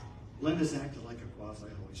times, Linda's acted like a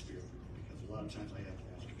quasi-Holy Spirit because a lot of times I have to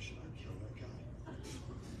ask her, should I kill that guy?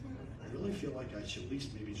 I really feel like I should at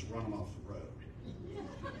least maybe just run him off the road.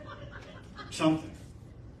 Something.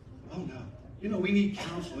 Oh, no. You know, we need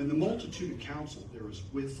counsel. In the multitude of counsel, there is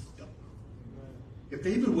wisdom. If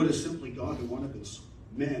David would have simply gone to one of his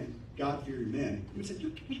men, God-fearing men, he would have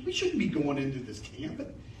said, we shouldn't be going into this camp.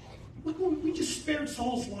 But look, we just spared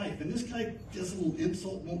Saul's life, and this guy does a little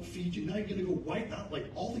insult, won't feed you. Now you're going to go wipe out like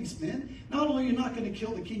all these men? Not only are you not going to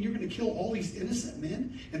kill the king, you're going to kill all these innocent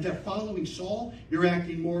men, and they're following Saul. You're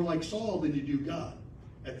acting more like Saul than you do God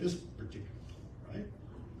at this particular point,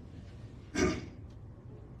 right?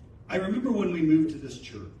 I remember when we moved to this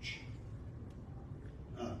church.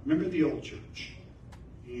 Remember the old church?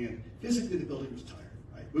 And physically the building was tired,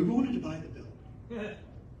 right? We wanted to buy the building.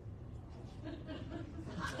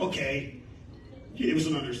 Okay, it was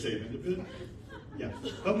an understatement. Yeah,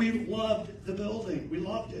 but we loved the building. We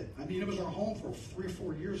loved it. I mean, it was our home for 3 or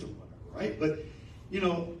 4 years or whatever, right? But, you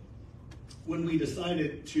know, when we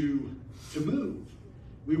decided to move,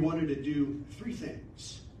 we wanted to do 3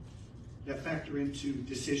 things that factor into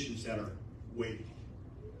decisions that are weighty.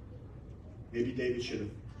 Maybe David should have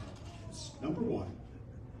done this. Number 1,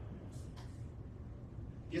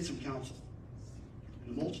 get some counsel.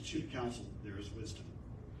 In a multitude of counsel, there is wisdom,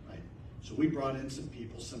 right? So we brought in some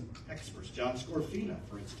people, some experts. John,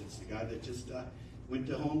 for instance, the guy that just went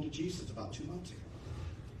home to Jesus about 2 months ago.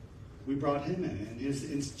 we brought him in, and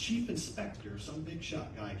his chief inspector, some big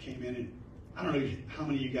shot guy, came in, and I don't know how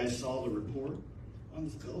many of you guys saw the report on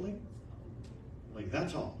this building. Like,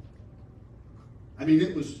 that's all. I mean,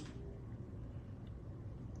 it was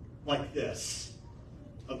like this,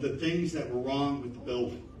 of the things that were wrong with the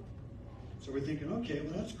building. So we're thinking, okay,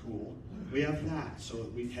 well, that's cool. We have that. So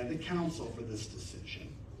we had the council for this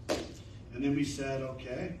decision. And then we said,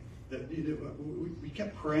 okay, we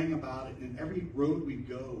kept praying about it, and every road we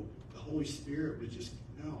go, the Holy Spirit was just,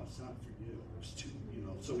 no, it's not for you. It was too,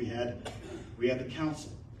 So we had the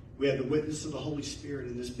council. We had the witness of the Holy Spirit,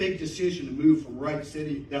 and this big decision to move from Wright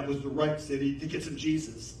City, that was the right city, to get some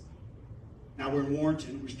Jesus. Now we're in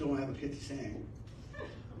Warrenton. We still don't have a pithy saying.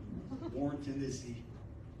 Warrenton is the,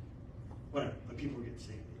 whatever, but people are getting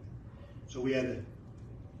saved. So we had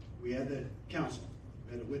the council.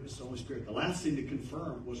 We had a witness of the Holy Spirit. The last thing to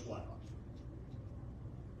confirm was what?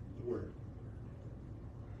 The Word.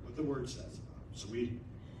 What the Word says. So we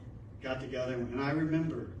got together, and I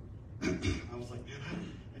remember, I was like,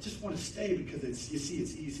 man, I just want to stay because it's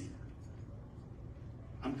easier.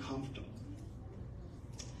 I'm comfortable.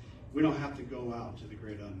 We don't have to go out to the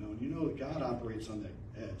great unknown. You know that God operates on the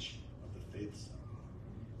edge of the faith zone.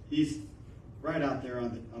 He's right out there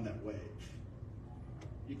on that wave.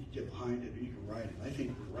 You can get behind it, or you can ride it. I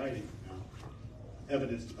think we're riding it now,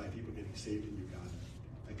 evidenced by people getting saved in Uganda,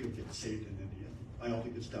 by people getting saved in India, by all the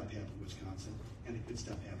good stuff happening in Wisconsin, and the good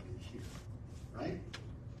stuff happening here, right?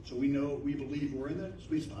 So we believe we're in the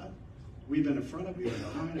sweet spot. We've been in front of it, we've been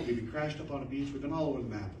behind it, we've been crashed up on a beach, we've been all over the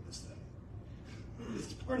map with this thing. This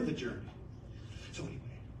is part of the journey. So anyway,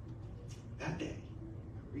 that day,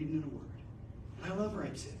 I'm reading in the Word, and I love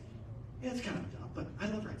Wright City. Yeah, it's kind of dumb, but I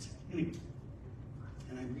love Wright City. Anyway,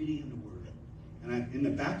 and I'm reading in the Word, and in the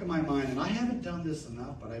back of my mind, and I haven't done this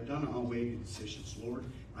enough, but I've done it on weighty decisions. Lord,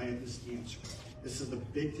 I have this answer. This is the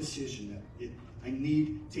big decision that I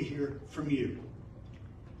need to hear from you.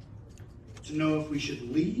 To know if we should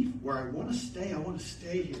leave where I want to stay. I want to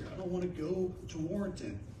stay here. I don't want to go to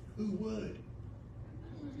Warrenton. Who would?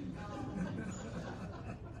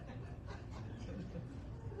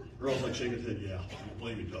 Girls like shaking their head, yeah, I don't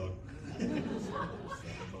blame you, dog.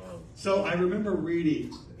 So I remember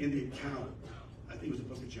reading in the account, I think it was the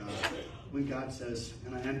book of John, when God says,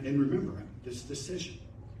 and remember this decision.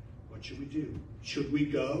 What should we do? Should we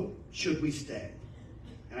go? Should we stay?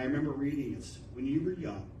 And I remember reading it. When you were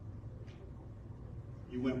young,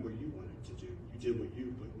 you went where you wanted to do. You did what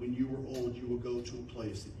you, but when you were old, you will go to a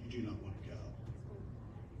place that you do not want to go.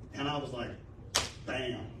 And I was like,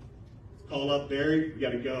 bam. Call up Barry, we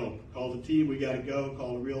got to go. Call the team, we got to go.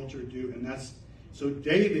 Call the realtor, and that's, so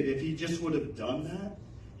David, if he just would have done that,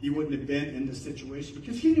 he wouldn't have been in this situation.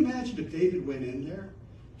 Because can you imagine if David went in there?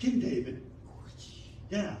 King David,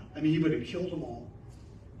 yeah, I mean, he would have killed them all.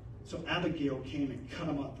 So Abigail came and cut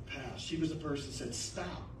him off the path. She was the person that said,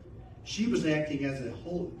 stop. She was acting as a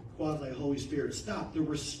quasi-Holy Spirit. Stop, the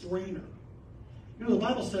restrainer. You know, the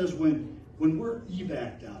Bible says when we're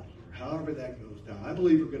evac'd out here, however that goes down, I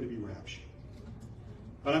believe we're going to be raptured.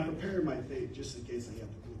 But I'm preparing my faith just in case I have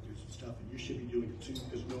to go through some stuff, and you should be doing it too,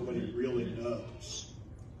 because nobody really knows.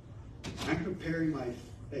 I'm preparing my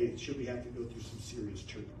faith should we have to go through some serious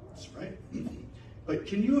turbulence, right? But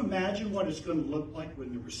can you imagine what it's going to look like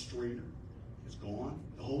when the restrainer is gone?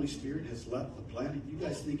 The Holy Spirit has left the planet. You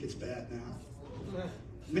guys think it's bad now?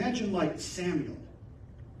 Imagine like Samuel,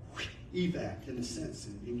 evac in a sense,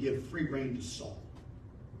 and give free rein to Saul.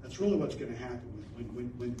 That's really what's going to happen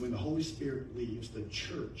when the Holy Spirit leaves. The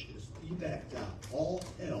church is evac'd out. All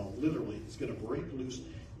hell, literally, is going to break loose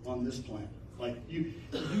on this planet. Like you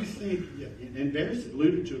think, yeah, and Barry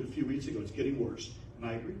alluded to it a few weeks ago. It's getting worse, and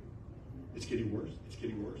I agree. It's getting worse. It's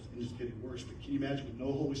getting worse, and it's getting worse. But can you imagine with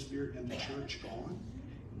no Holy Spirit and the church gone?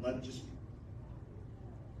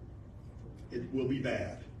 It will be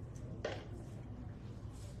bad.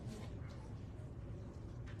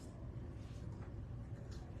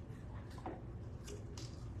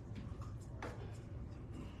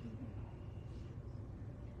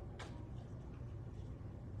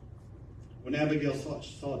 When Abigail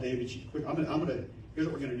saw David, she quick. Here's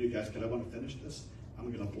what we're gonna do, guys, because I want to finish this.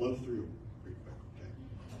 I'm gonna blow through pretty quick, okay?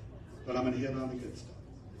 But I'm gonna hit on the good stuff.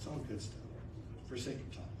 It's all good stuff, for sake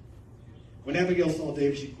of time. When Abigail saw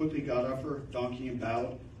David, she quickly got off her donkey and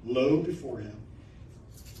bowed low before him.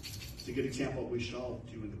 It's a good example of what we should all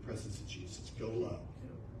do in the presence of Jesus. Go low.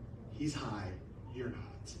 He's high, you're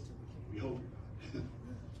not. We hope you're not.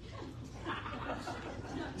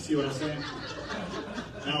 You see what I'm saying?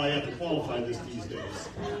 Now I have to qualify this these days.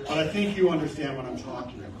 But I think you understand what I'm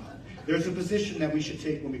talking about. There's a position that we should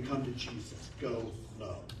take when we come to Jesus. Go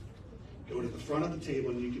low. Go to the front of the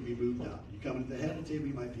table and you can be moved up. You come to the head of the table,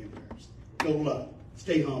 you might be embarrassed. Go low.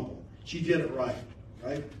 Stay humble. She did it right,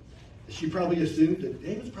 right? She probably assumed that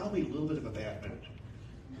David's probably a little bit of a bad mood.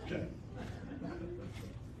 Okay.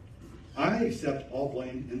 I accept all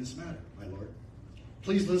blame in this matter, my Lord.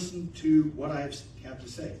 Please listen to what I have to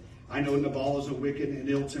say. I know Nabal is a wicked and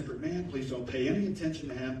ill-tempered man. Please don't pay any attention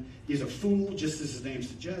to him. He's a fool, just as his name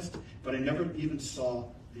suggests, but I never even saw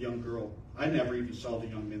the young girl. I never even saw the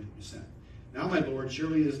young men that you sent. Now, my Lord, as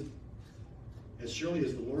surely as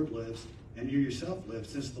the Lord lives, and you yourself live,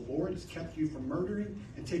 since the Lord has kept you from murdering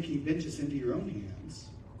and taking vengeance into your own hands,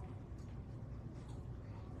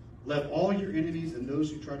 let all your enemies and those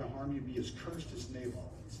who try to harm you be as cursed as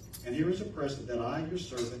Nabal is. And here is a present that I, your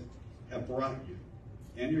servant, have brought you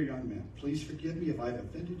and your young men. Please forgive me if I've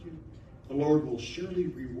offended you. The Lord will surely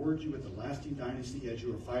reward you with a lasting dynasty as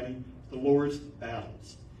you are fighting the Lord's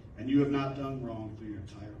battles. And you have not done wrong through your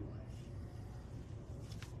entire life.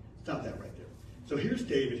 Stop that right there. So here's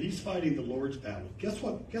David. He's fighting the Lord's battle. Guess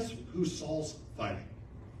what? Guess who Saul's fighting?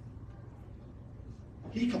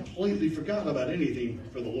 He completely forgot about anything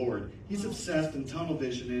for the Lord. He's obsessed in tunnel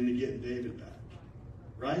vision into getting David back.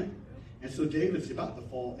 Right? And so David's about to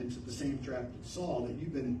fall into the same trap that Saul, that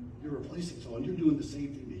you're replacing Saul, and you're doing the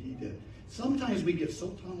same thing that he did. Sometimes we get so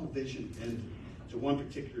tunnel vision into one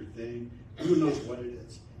particular thing, who knows what it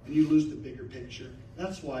is, and you lose the bigger picture.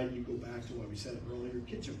 That's why you go back to what we said earlier.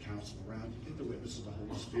 Get your counsel around, get the witness of the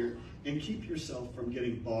Holy Spirit, and keep yourself from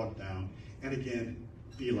getting bogged down. And again,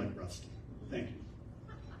 be like Rusty. Thank you.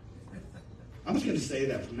 I'm just going to say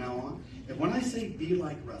that from now on. And when I say be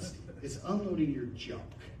like Rusty, it's unloading your junk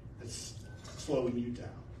that's slowing you down.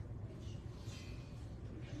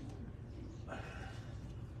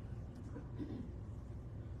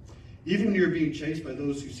 Even when you're being chased by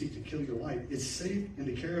those who seek to kill your life, it's safe in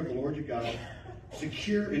the care of the Lord your God,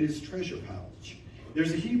 secure in his treasure pouch.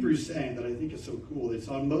 There's a Hebrew saying that I think is so cool. It's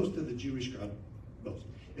on most of the Jewish,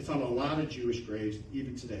 it's on a lot of Jewish graves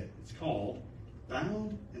even today. It's called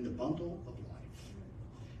bound in the bundle of life.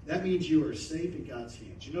 That means you are safe in God's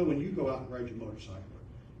hands. You know, when you go out and ride your motorcycle,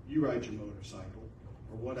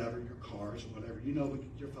 or whatever, your cars or whatever, you know when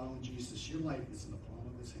you're following Jesus, your life is in the palm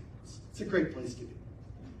of his hands. It's a great place to be.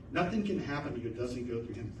 Nothing can happen to you that doesn't go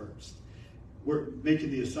through him first. We're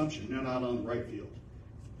making the assumption you're not on the right field.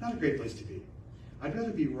 Not a great place to be. I'd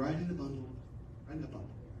rather be right in the bundle,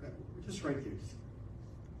 right, just right there.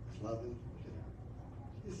 I love him.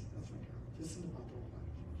 That's my girl. Just in the bundle of life.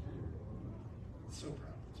 I'm so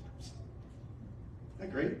proud of this person. Isn't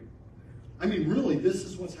that great? I mean, really, this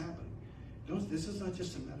is what's happening. This is not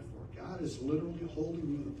just a metaphor. God is literally holding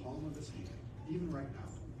you in the palm of his hand, even right now.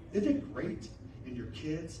 Isn't it great? And your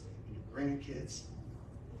kids and your grandkids.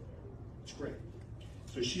 It's great.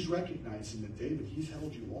 So she's recognizing that David, he's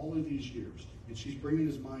held you all of these years, and she's bringing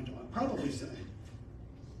his mind on, probably saying,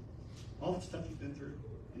 all the stuff you've been through,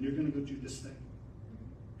 and you're going to go do this thing.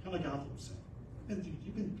 Kind of like Alpha was saying. And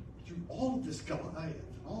you've been through all of this Goliath,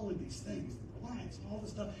 and all of these things, the lions, and all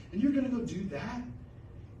this stuff, and you're going to go do that?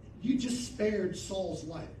 You just spared Saul's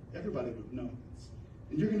life. Everybody would have known this.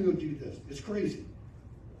 And you're going to go do this. It's crazy.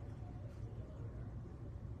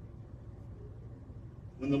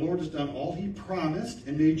 When the Lord has done all he promised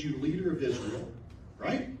and made you leader of Israel,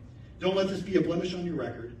 right? Don't let this be a blemish on your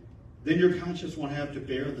record. Then your conscience won't have to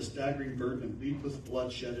bear the staggering burden of needless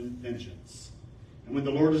bloodshed and vengeance. And when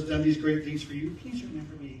the Lord has done these great things for you, please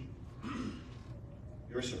remember me,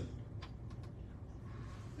 your servant.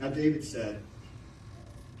 Now David said,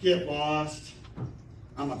 get lost.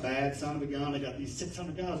 I'm a bad son of a gun. I got these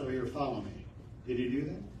 600 guys over here following me. Did he do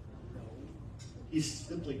that? He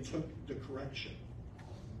simply took the correction.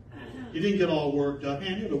 He didn't get all worked up.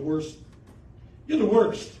 Man, you're the worst. You're the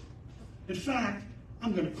worst. In fact,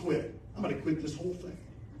 I'm going to quit. I'm going to quit this whole thing.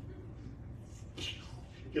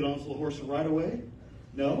 Get on his little horse and ride away?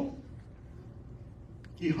 No.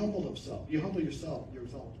 He humbled himself. You humble yourself, you're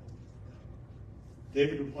exalted.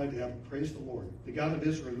 David replied to him, praise the Lord, the God of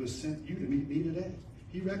Israel who has sent you to meet me today.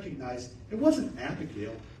 He recognized it wasn't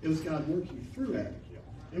Abigail, it was God working through Abigail.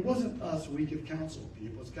 It wasn't us we give counsel to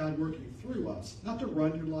people, it's God working through us, not to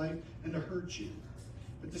run your life and to hurt you,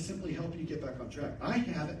 but to simply help you get back on track. I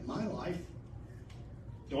have it in my life.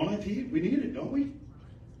 Don't I, Pete? We need it, don't we?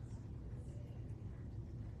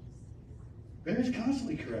 Barry's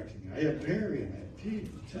constantly correcting me. I have Barry and I have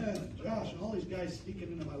Pete, Ted, and Josh, and all these guys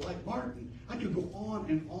speaking into my life. Martin, I could go on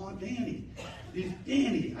and on. Danny,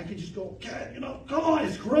 I could just go, God, come on,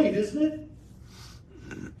 it's great, isn't it?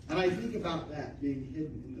 And I think about that being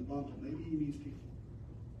hidden in the bundle. Maybe he means people.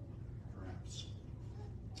 Perhaps.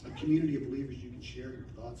 A community of believers you can share your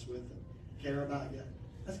thoughts with and care about you.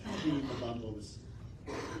 That's kind of being the bundle of this.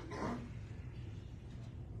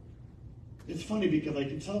 It's funny because I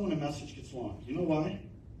can tell when a message gets long. You know why?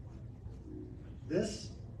 This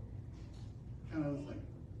kind of like.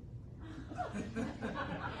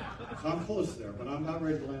 So I'm close there, but I'm not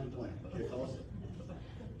ready to land the plane. Okay, fellas?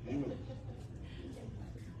 Hang with me.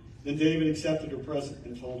 Then David accepted her present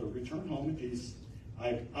and told her, return home in peace.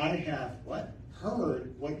 I have, what?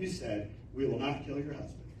 Heard what you said. We will not kill your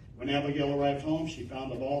husband. When Abigail arrived home, she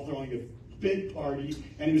found Nabal throwing a big party,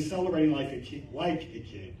 and he was celebrating like a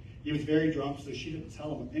kid. He was very drunk, so she didn't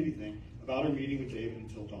tell him anything about her meeting with David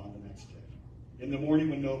until dawn the next day. In the morning,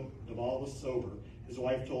 when Nabal was sober, his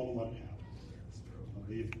wife told him what had happened. I'll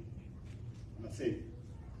leave. I'm not saying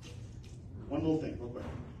one little thing, real quick.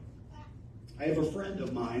 I have a friend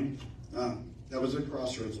of mine that was at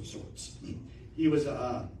Crossroads of sorts. He was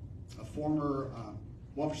a former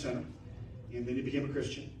 1%er, and then he became a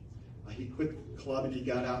Christian. He quit the club and he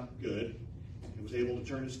got out good and was able to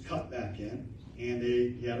turn his cut back in, and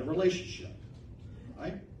he had a relationship,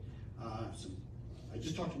 right? So I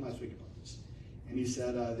just talked to him last week about this, and he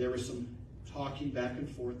said there was some talking back and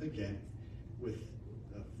forth again with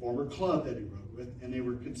the former club that he rode with, and they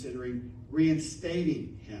were considering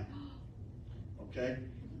reinstating him, okay?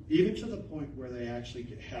 Even to the point where they actually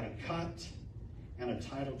had a cut and a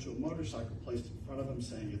title to a motorcycle placed in front of him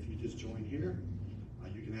saying, if you just join here,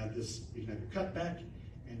 you can have this, you can have your cut back,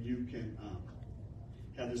 and you can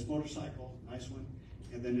have this motorcycle, nice one,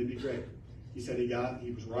 and then it'd be great. He said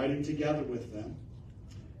he was riding together with them,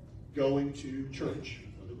 going to church,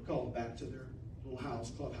 what they would call it, back to their little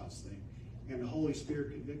house, clubhouse thing, and the Holy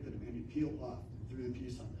Spirit convicted him, and he peeled off and threw the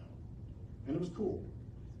piece on that. And it was cool.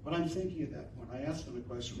 But I'm thinking at that point, I asked him a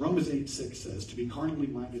question. Romans 8:6 says, to be carnally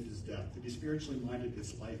minded is death, to be spiritually minded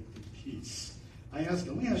is life and peace. I asked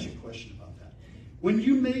him, let me ask you a question about that. When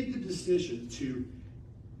you made the decision to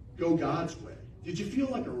go God's way, did you feel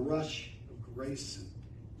like a rush of grace and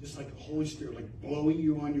just like the Holy Spirit like blowing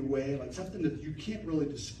you on your way, like something that you can't really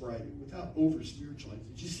describe it without over-spiritualizing?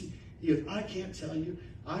 Did you see? He goes, I can't tell you.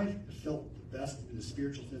 I've felt the best in the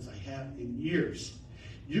spiritual sense I have in years.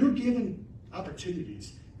 You're given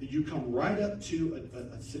opportunities that you come right up to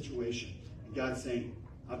a situation, and God's saying,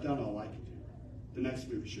 I've done all I can do. The next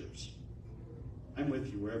move is yours. I'm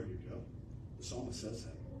with you wherever you go. The psalmist says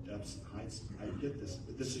that. Depths and heights, I get this,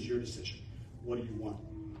 but this is your decision. What do you want?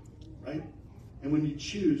 Right? And when you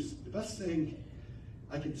choose, the best thing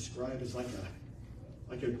I can describe is like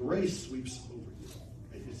a grace sweeps over you.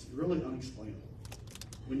 It's really unexplainable.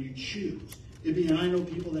 When you choose, and I know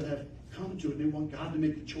people that have come to it and they want God to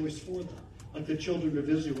make the choice for them. Like the children of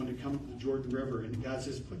Israel when they come to the Jordan River and God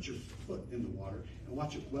says, put your foot in the water and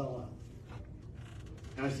watch it well up.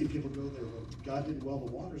 And I see people go there, well, God didn't well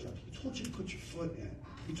the waters up. He told you to put your foot in.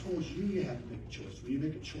 He told you have to make a choice. When you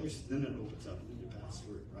make a choice, then it opens up and then you pass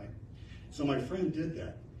through it, right? So my friend did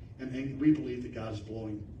that. And we believe that God is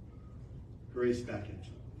blowing grace back into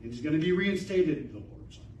him. And he's going to be reinstated into the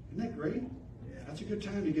Lord's army. Isn't that great? That's a good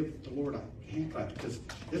time to give the Lord a hand clap because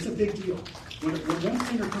it's a big deal. When one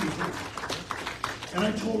singer comes in, and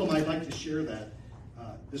I told him I'd like to share that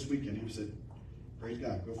this weekend. He said, praise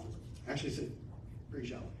God, go for it. Actually, I said, praise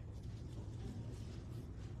Yahweh.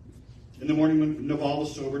 In the morning when Nabal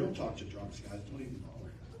was sober, don't talk to drunks, guys. Don't even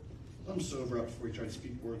bother. Let them sober up before you try to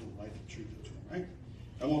speak words of life and truth into them, right?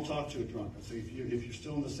 I won't talk to a drunk. I say, if you're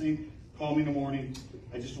still in the same, call me in the morning.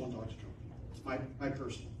 I just don't talk to drunk people. It's my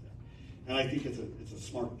personal thing. And I think it's a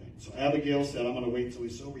smart thing. So Abigail said, I'm going to wait until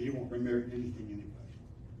he's sober. He won't remember anything anyway.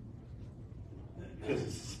 Because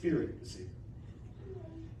it's the spirit, you see.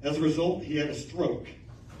 As a result, he had a stroke.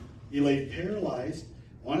 He lay paralyzed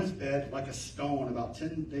on his bed like a stone. About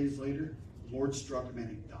 10 days later, the Lord struck him and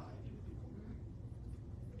he died.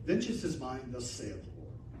 Vengeance is mine, thus saith the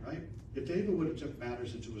Lord. Right? If David would have took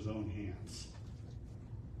matters into his own hands,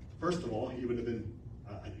 first of all, he would have been,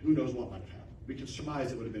 who knows what might have happened. We can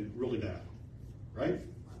surmise it would have been really bad. Right?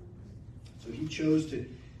 So he chose to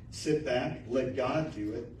sit back, let God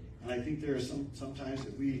do it. And I think there are sometimes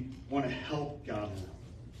that we want to help God out.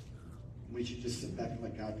 We should just sit back and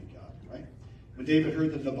let God be God, right? When David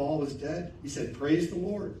heard that Nabal was dead, he said, praise the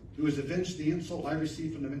Lord, who has avenged the insult I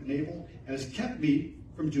received from Nabal and has kept me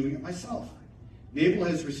from doing it myself. Nabal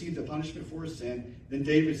has received a punishment for his sin. Then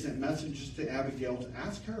David sent messengers to Abigail to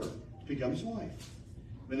ask her to become his wife.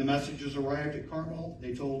 When the messengers arrived at Carmel,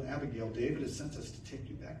 they told Abigail, David has sent us to take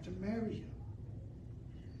you back to marry him.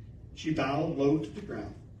 She bowed low to the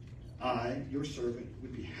ground. I, your servant,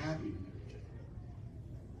 would be happy to marry him.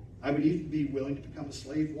 I would even be willing to become a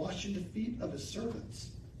slave, washing the feet of his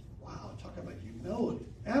servants. Wow, talk about humility.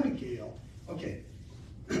 Abigail. Okay,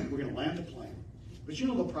 we're going to land the plane. But you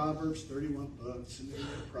know the Proverbs 31 books, and there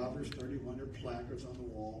are Proverbs 31, there are placards on the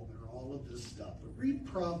wall, there are all of this stuff. But read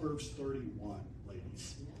Proverbs 31,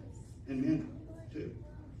 ladies, and men too.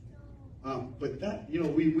 But that, you know,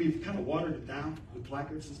 we've kind of watered it down with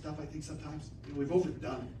placards and stuff, I think sometimes. You know, we've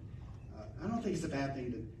overdone it. I don't think it's a bad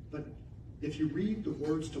thing, but if you read the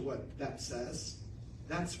words to what that says,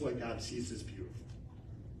 that's what God sees as beautiful.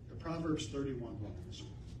 The Proverbs 31 woman,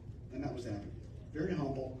 and that was Abigail. Very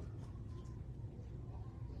humble.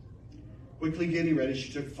 Quickly getting ready,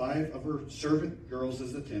 she took 5 of her servant girls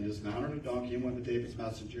as attendants, mounted a donkey, and went with David's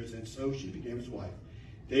messengers, and so she became his wife.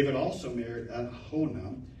 David also married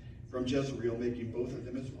Ahinoam from Jezreel, making both of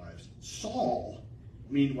them his wives. Saul,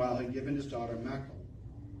 meanwhile, had given his daughter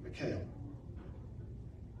Michal,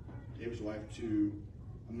 David's wife, to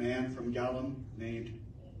a man from Galim named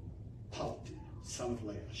Palti, son of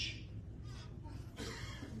Laish.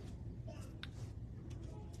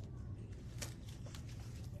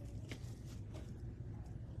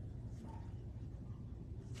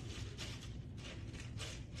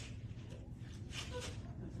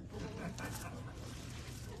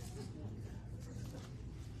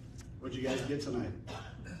 What'd you guys get tonight?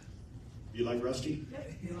 You like Rusty?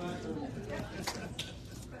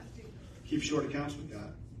 Keep short accounts with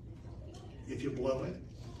God. If you blow it,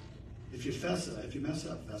 if you mess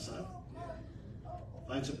up, fess up.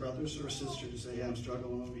 Find some brothers or a sister to say, hey, I'm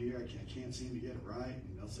struggling over here. I can't seem to get it right.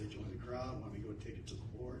 And they'll say, join the crowd. Why don't we go take it to the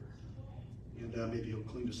Lord? And maybe he'll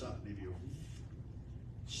clean us up. Maybe he'll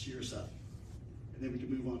cheer us up. And then we can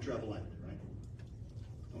move on, travel lightly, right?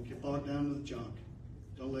 Don't get bogged down with the junk.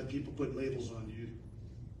 Don't let people put labels on you.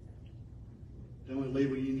 The only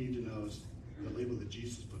label you need to know is the label that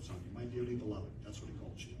Jesus puts on you. My dearly beloved, that's what he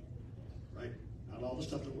calls you. Right? Not all the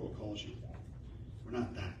stuff the world calls you. We're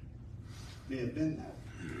not that. May have been that.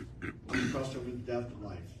 When you crossed over the death of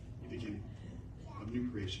life, you became a new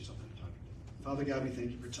creation, something to talk about. Father God, we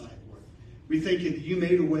thank you for tonight, Lord. We thank you that you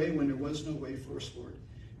made a way when there was no way for us, Lord.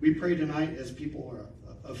 We pray tonight as people are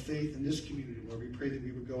of faith in this community, Lord. We pray that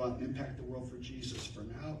we would go out and impact the world for Jesus for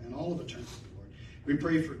now and all of eternity, Lord. We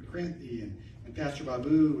pray for Kranthi and Pastor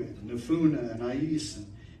Babu and Nafuna and Ais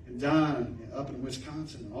and Don up in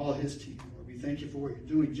Wisconsin and all his team, Lord. We thank you for what you're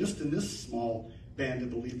doing just in this small band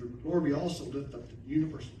of believers. Lord, we also lift up the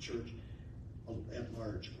universal church at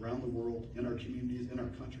large, around the world, in our communities, in our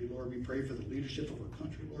country, Lord. We pray for the leadership of our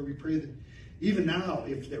country, Lord. We pray that even now,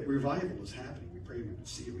 if that revival is happening, we pray we would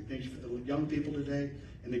see it. We thank you for the young people today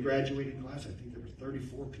in the graduating class. I think there were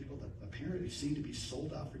 34 people that apparently seem to be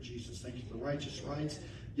sold out for Jesus. Thank you for righteous rights.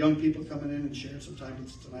 Young people coming in and sharing some time with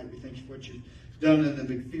us tonight. We thank you for what you've done in the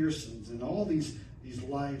McPhersons and all these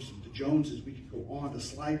lives, and the Joneses. We could go on, the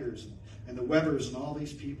Sliders and the Webbers and all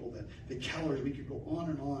these people, the Kellers. We could go on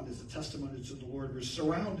and on as a testimony to the Lord. We're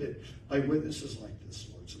surrounded by witnesses like this,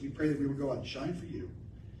 Lord. So we pray that we would go out and shine for you,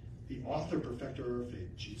 the author, perfecter of our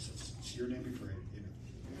faith, Jesus. It's your name we pray. Amen.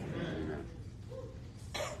 Amen.